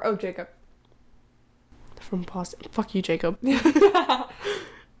don't remember. Oh, Jacob. From Boston. Fuck you, Jacob.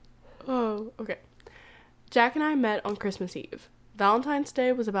 Oh, okay. Jack and I met on Christmas Eve. Valentine's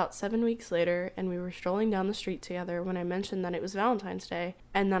Day was about 7 weeks later, and we were strolling down the street together when I mentioned that it was Valentine's Day,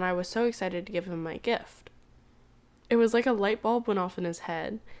 and then I was so excited to give him my gift. It was like a light bulb went off in his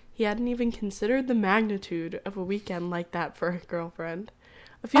head. He hadn't even considered the magnitude of a weekend like that for a girlfriend.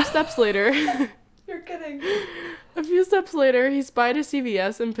 A few steps later... You're kidding. A few steps later, he spied a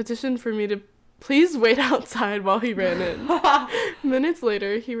CVS and petitioned for me to please wait outside while he ran in. Minutes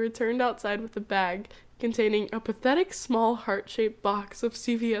later, he returned outside with a bag containing a pathetic small heart-shaped box of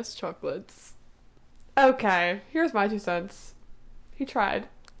CVS chocolates. Okay, here's my 2 cents. He tried.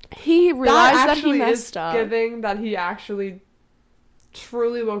 He realized that he messed up. Giving that he actually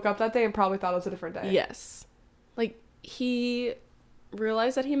truly woke up that day and probably thought it was a different day. Yes. Like, he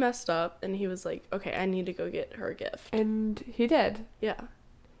realized that he messed up, and he was like, okay, I need to go get her a gift. And he did. Yeah.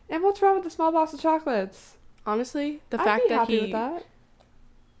 And what's wrong with the small box of chocolates? Honestly, the I'd fact be that happy he with that.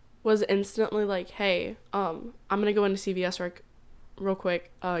 was instantly like, hey, I'm gonna go into CVS real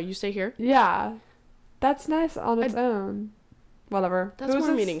quick. You stay here. Yeah. That's nice on its own. Whatever. That's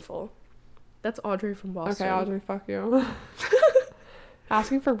more meaningful. That's Audrey from Boston. Okay, Audrey, fuck you.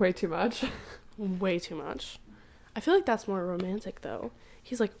 Asking for way too much. Way too much. I feel like that's more romantic, though.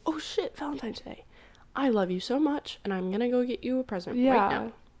 He's like, oh shit, Valentine's Day. I love you so much, and I'm gonna go get you a present right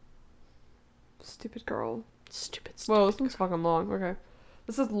now. Stupid girl. Stupid. Whoa, this one's fucking long. Okay.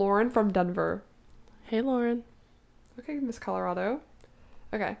 This is Lauren from Denver. Hey, Lauren. Okay, Miss Colorado.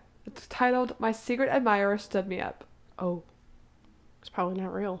 Okay. It's titled, My Secret Admirer Stood Me Up. Oh. It's probably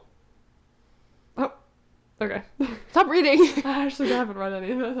not real. Oh. Okay. Stop reading! I actually haven't read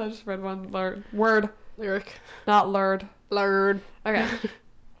any of this. I just read one word. Lyric. Not lurd. Lurd. Okay.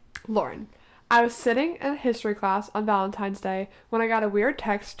 Lauren. I was sitting in a history class on Valentine's Day when I got a weird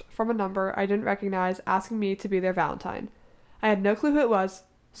text from a number I didn't recognize asking me to be their Valentine. I had no clue who it was,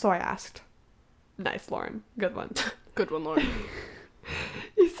 so I asked. Nice, Lauren. Good one. Good one, Lauren.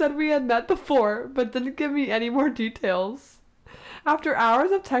 He said we had met before, but didn't give me any more details. After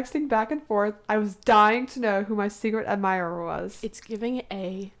hours of texting back and forth, I was dying to know who my secret admirer was. It's giving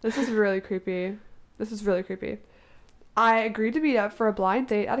A. This is really creepy. I agreed to meet up for a blind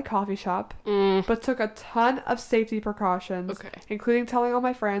date at a coffee shop, but took a ton of safety precautions, including telling all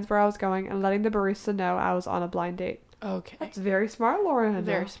my friends where I was going and letting the barista know I was on a blind date. Okay. That's very smart, Lauren.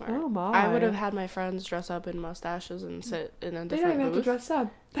 Very smart. Oh my. I would have had my friends dress up in mustaches and sit in a different booth. They don't even have to dress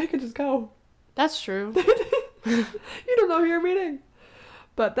up. They could just go. That's true. You don't know who you're meeting.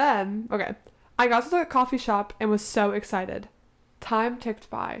 But then, okay, I got to the coffee shop and was so excited. Time ticked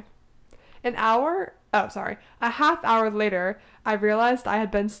by. A half hour later, I realized I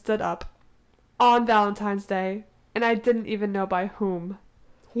had been stood up on Valentine's Day, and I didn't even know by whom.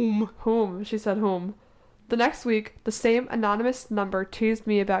 Whom? She said whom. The next week, the same anonymous number teased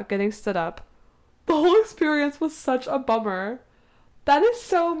me about getting stood up. The whole experience was such a bummer. That is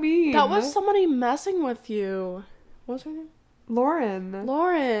so mean. That was somebody messing with you. What was her name?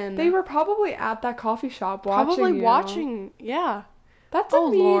 Lauren. They were probably at that coffee shop watching. Yeah. That's a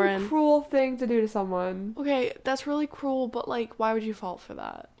mean, cruel thing to do to someone. Okay, that's really cruel, but, like, why would you fall for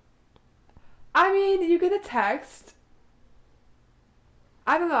that? I mean, you get a text.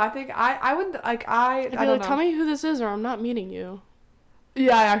 I don't know. I think I wouldn't, like, I don't know. Tell me who this is or I'm not meeting you.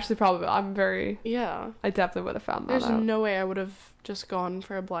 Yeah, I actually probably, Yeah. I definitely would have found that out. There's no way I would have just gone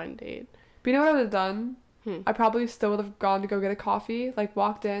for a blind date. But you know what I would have done? I probably still would have gone to go get a coffee, like,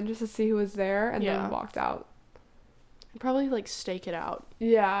 walked in just to see who was there, and then walked out. I'd probably, like, stake it out.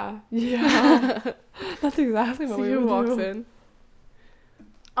 Yeah. That's exactly what we would do. Walks in.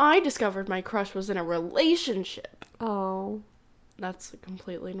 I discovered my crush was in a relationship. Oh. That's a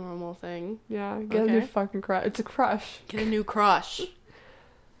completely normal thing. Yeah, get a new fucking crush. It's a crush. Get a new crush.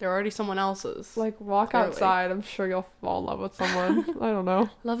 They're already someone else's. Like, walk outside. I'm sure you'll fall in love with someone. I don't know.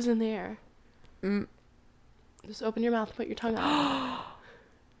 Love's in the air. Just open your mouth and put your tongue out.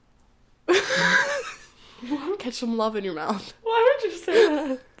 Catch some love in your mouth. Why would you say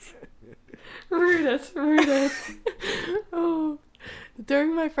that? Read it. Oh.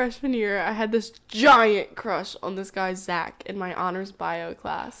 During my freshman year, I had this giant crush on this guy, Zach, in my honors bio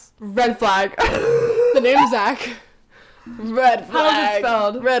class. Red flag. The name Zach. Red flag. How's it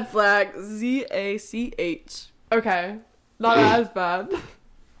spelled? Red flag. Z-A-C-H. Okay. Not as bad.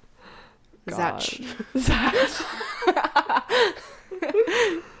 Zach.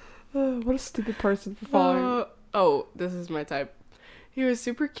 What a stupid person for falling. Oh, this is my type. He was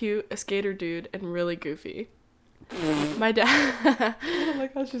super cute, a skater dude, and really goofy. My dad... I don't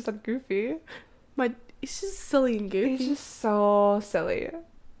like how she said goofy. He's just silly and goofy. He's just so silly.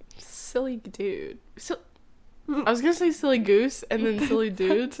 Silly dude. I was gonna say silly goose and then silly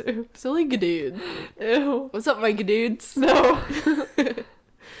dude. Silly dude. Ew. What's up, my dudes? No.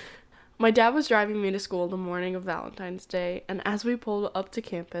 My dad was driving me to school the morning of Valentine's Day, and as we pulled up to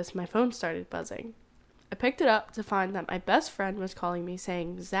campus, my phone started buzzing. I picked it up to find that my best friend was calling me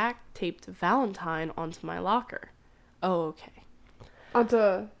saying Zach taped Valentine onto my locker. Oh, okay.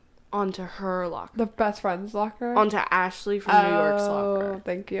 Onto her locker. The best friend's locker? Onto Ashley from New York's locker. Oh,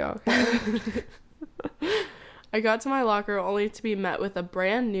 thank you. Okay. I got to my locker only to be met with a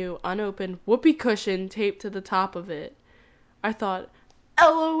brand new, unopened whoopee cushion taped to the top of it. I thought,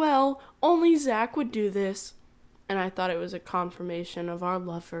 LOL, only Zach would do this. And I thought it was a confirmation of our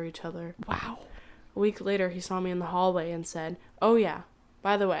love for each other. Wow. A week later, he saw me in the hallway and said, oh yeah,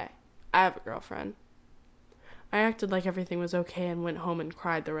 by the way, I have a girlfriend. I acted like everything was okay and went home and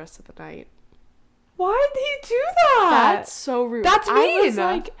cried the rest of the night. Why did he do that? That's so rude. That's mean.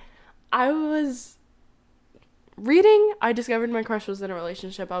 I was reading, I discovered my crush was in a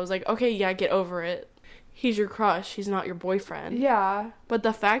relationship. I was like, okay, yeah, get over it. He's your crush. He's not your boyfriend. Yeah. But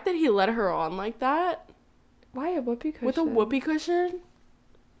the fact that he let her on like that. Why a whoopee cushion? With a whoopee cushion?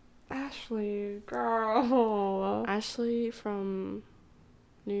 Ashley, girl. Ashley from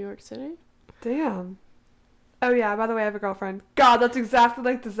New York City? Damn. Oh yeah, by the way, I have a girlfriend. God, that's exactly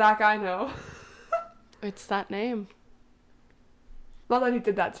like the Zach I know. It's that name. Not that he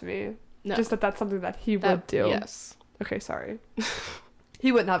did that to me. No. Just that that's something that he would do. Yes. Okay, sorry.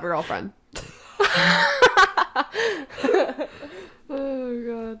 He wouldn't have a girlfriend. Oh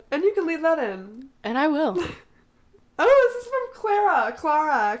god. And you can leave that in. And I will. Oh, this is from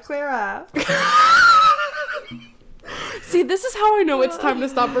Clara. See, this is how I know it's time to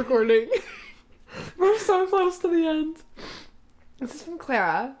stop recording. We're so close to the end. This is from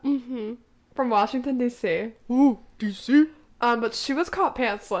Clara. Mm-hmm. From Washington, D.C. Ooh, D.C.? But she was caught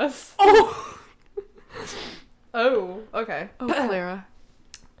pantsless. Oh! Oh, okay. Oh, Clara.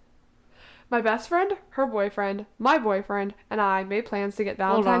 My best friend, her boyfriend, my boyfriend, and I made plans to get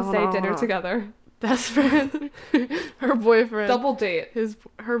Valentine's Day dinner together. Best friend, her boyfriend. Double date.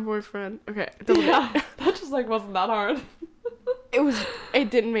 Her boyfriend. Okay. Yeah, that just wasn't that hard.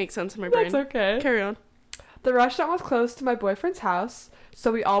 It didn't make sense in my brain. That's okay. Carry on. The restaurant was close to my boyfriend's house,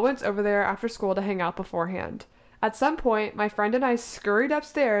 so we all went over there after school to hang out beforehand. At some point, my friend and I scurried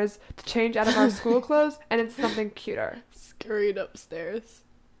upstairs to change out of our school clothes and into something cuter. Scurried upstairs.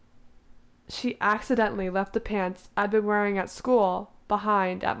 She accidentally left the pants I'd been wearing at school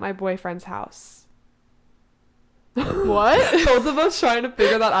behind at my boyfriend's house. What? Both of us trying to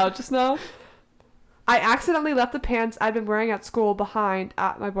figure that out just now. I accidentally left the pants I'd been wearing at school behind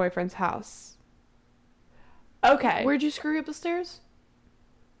at my boyfriend's house. Okay. Where'd you scurry up the stairs?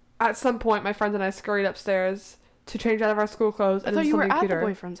 At some point, my friend and I scurried upstairs to change out of our school clothes and I thought into you were something at cuter. the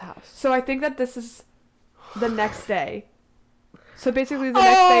boyfriend's house. So I think that this is the next day. So basically, the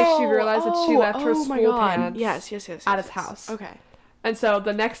next day she realized that she left her school pants yes, at his house. Okay. And so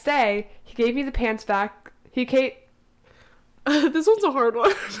the next day, he gave me the pants back. This one's a hard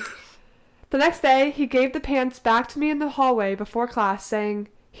one. The next day, he gave the pants back to me in the hallway before class, saying,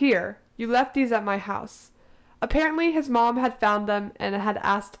 "Here, you left these at my house." Apparently, his mom had found them and had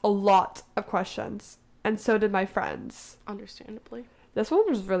asked a lot of questions, and so did my friends. Understandably. This one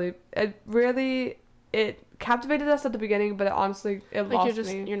was it captivated us at the beginning, but lost me.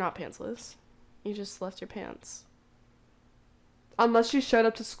 You're not pantsless. You just left your pants. Unless you showed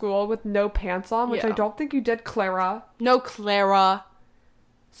up to school with no pants on, which I don't think you did, Clara. No, Clara.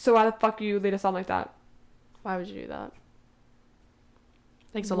 So why the fuck you lead us on like that? Why would you do that?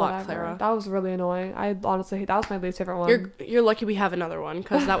 Thanks a lot, Clara. That was really annoying. I honestly hate that. Was my least favorite one. You're lucky we have another one,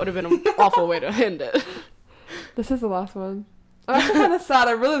 because that would have been an awful way to end it. This is the last one. I'm actually kind of sad.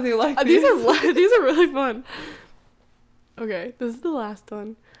 I really do like these are really fun. Okay, this is the last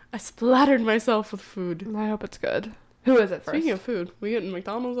one. I splattered myself with food. I hope it's good. Who is it first? Speaking of food, we getting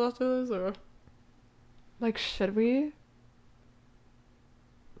McDonald's after this, or? Like, should we?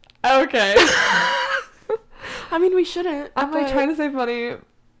 Okay. I mean, we shouldn't. I'm trying to save money,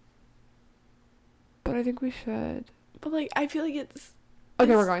 but I think we should. But I feel like it's we're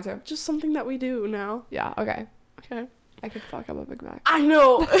going to. Just something that we do now. Yeah. Okay. Okay. I could fuck up a Big Mac. I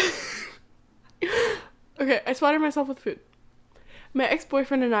know. Okay, I splattered myself with food. My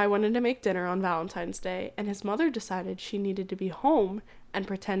ex-boyfriend and I wanted to make dinner on Valentine's Day, and his mother decided she needed to be home and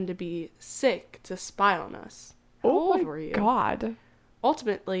pretend to be sick to spy on us. How old were you? God.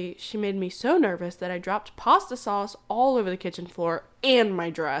 Ultimately, she made me so nervous that I dropped pasta sauce all over the kitchen floor and my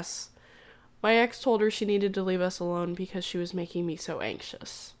dress. My ex told her she needed to leave us alone because she was making me so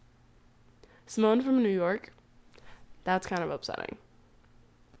anxious. Simone from New York. That's kind of upsetting.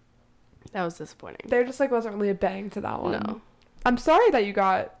 That was disappointing. There just like wasn't really a bang to that one. No. I'm sorry that you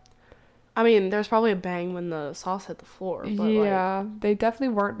got. I mean, there's probably a bang when the sauce hit the floor. But yeah, they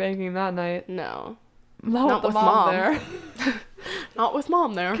definitely weren't banging that night. No. Not with mom there. Not with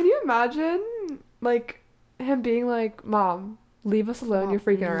mom there. Can you imagine, like, him being like, Mom, leave us alone. Mom, You're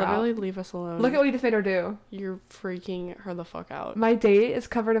freaking her out. Literally leave us alone. Look at what you just made her do. You're freaking her the fuck out. My date is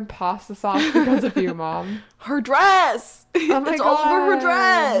covered in pasta sauce because of you, Mom. Her dress! Oh my It's God. all over her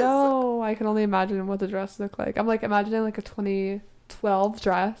dress! No, I can only imagine what the dress looked like. I'm like imagining like a 2012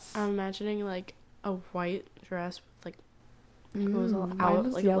 dress. I'm imagining like a white dress with like goes all mine out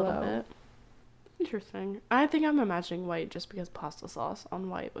was like yellow. a little bit. Interesting. I think I'm imagining white just because pasta sauce on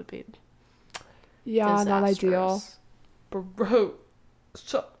white would be Yeah, not ideal. disastrous. Bro,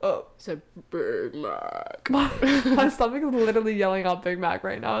 shut up. It's a Big Mac. My stomach is literally yelling out Big Mac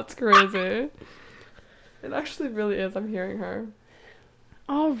right now. It's crazy. It actually really is. I'm hearing her.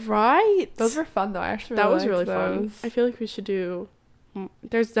 All right. Those were fun though. I actually that was liked really those. fun. I feel like we should do.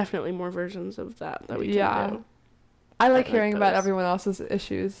 There's definitely more versions of that we can do. I like like hearing about those. everyone else's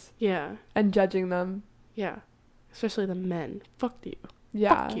issues Yeah. and judging them. Yeah. Especially the men. Fuck you.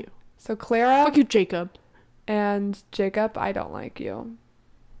 Yeah. Fuck you. So Clara Fuck you, Jacob. and Jacob, I don't like you.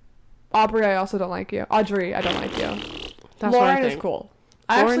 Aubrey, I also don't like you. Audrey, I don't like you. That's Lauren what I think. is cool.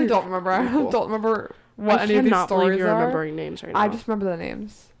 I actually don't remember. I cool. don't remember what I any of these cannot believe stories you're are. remembering names right now. I just remember the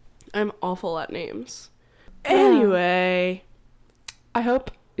names. I'm awful at names. Yeah. Anyway. I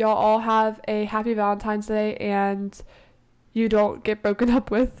hope y'all all have a happy Valentine's Day and you don't get broken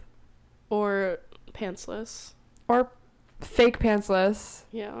up with Or pantsless. or fake pantsless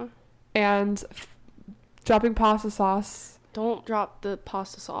Yeah. and dropping pasta sauce. Don't drop the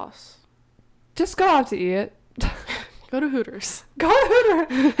pasta sauce. Just go out to eat it. Go to Hooters. Go to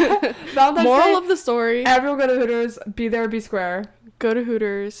Hooters. Valentine's Moral Day, of the story. everyone go to Hooters. Be there, be square. Go to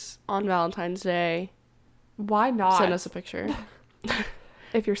Hooters on Valentine's Day. Why not? Send us a picture.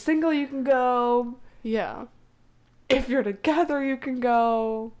 If you're single, you can go. Yeah. If you're together, you can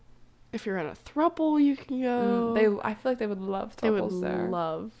go. If you're in a throuple, you can go. I feel like they would love They would thruples there.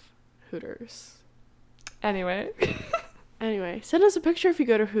 love Hooters. Anyway. Anyway, send us a picture if you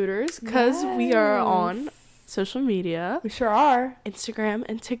go to Hooters, because we are on Yes. social media. We sure are. Instagram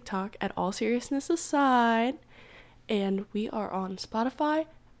and TikTok at All Seriousness Aside. And we are on Spotify,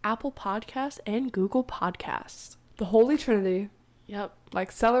 Apple Podcasts, and Google Podcasts. The Holy Trinity. Yep.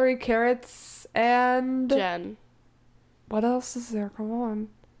 Like celery, carrots, and... Jen. What else is there? Come on.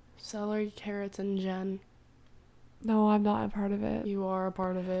 Celery, carrots, and Jen. No, I'm not a part of it. You are a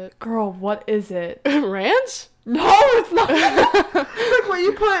part of it. Girl, what is it? Ranch? No, it's not. It's like what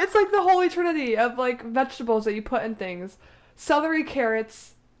you put. It's like the Holy Trinity of like vegetables that you put in things. Celery,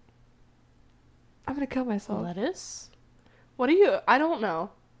 carrots. I'm gonna kill myself. Lettuce? What are you? I don't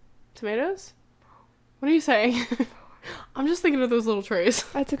know. Tomatoes? What are you saying? I'm just thinking of those little trays.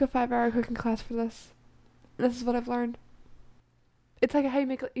 I took a 5-hour cooking class for this. This is what I've learned. It's like how you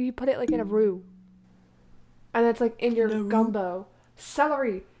make. You put it like in a roux. And it's like in your gumbo.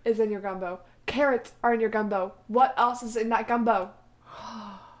 Celery is in your gumbo. Carrots are in your gumbo. What else is in that gumbo?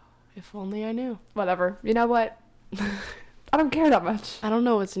 If only I knew. Whatever. You know what? I don't care that much. I don't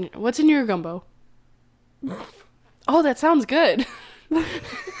know what's in your gumbo. Oh, that sounds good.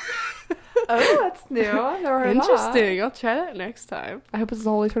 Oh, that's new. I've never heard of that. Interesting. I'll try that next time. I hope it's the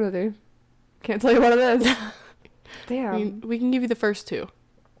Holy Trinity. Can't tell you what it is. Damn. We can give you the first two.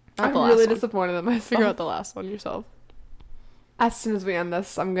 Not I'm the last really one. disappointed in myself. Figure out the last one yourself. As soon as we end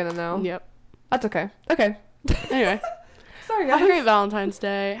this, I'm gonna know. Yep. That's okay. Okay. Anyway. Sorry, guys. Have a great Valentine's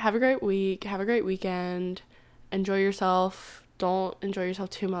Day. Have a great week. Have a great weekend. Enjoy yourself. Don't enjoy yourself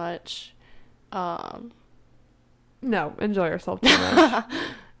too much. No, enjoy yourself too much.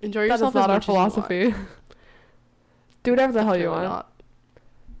 Enjoy That yourself is not as our much as you want. philosophy. Do whatever the hell you Definitely want.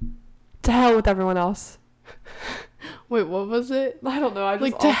 not. To hell with everyone else. Wait, what was it? I don't know. I just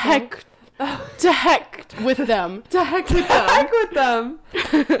Like, to heck with them. To heck with To heck them. with them.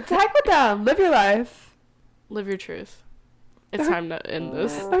 To heck with them. Live your life. Live your truth. It's time to end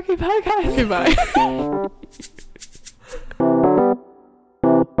this. Okay, bye guys. Okay, bye.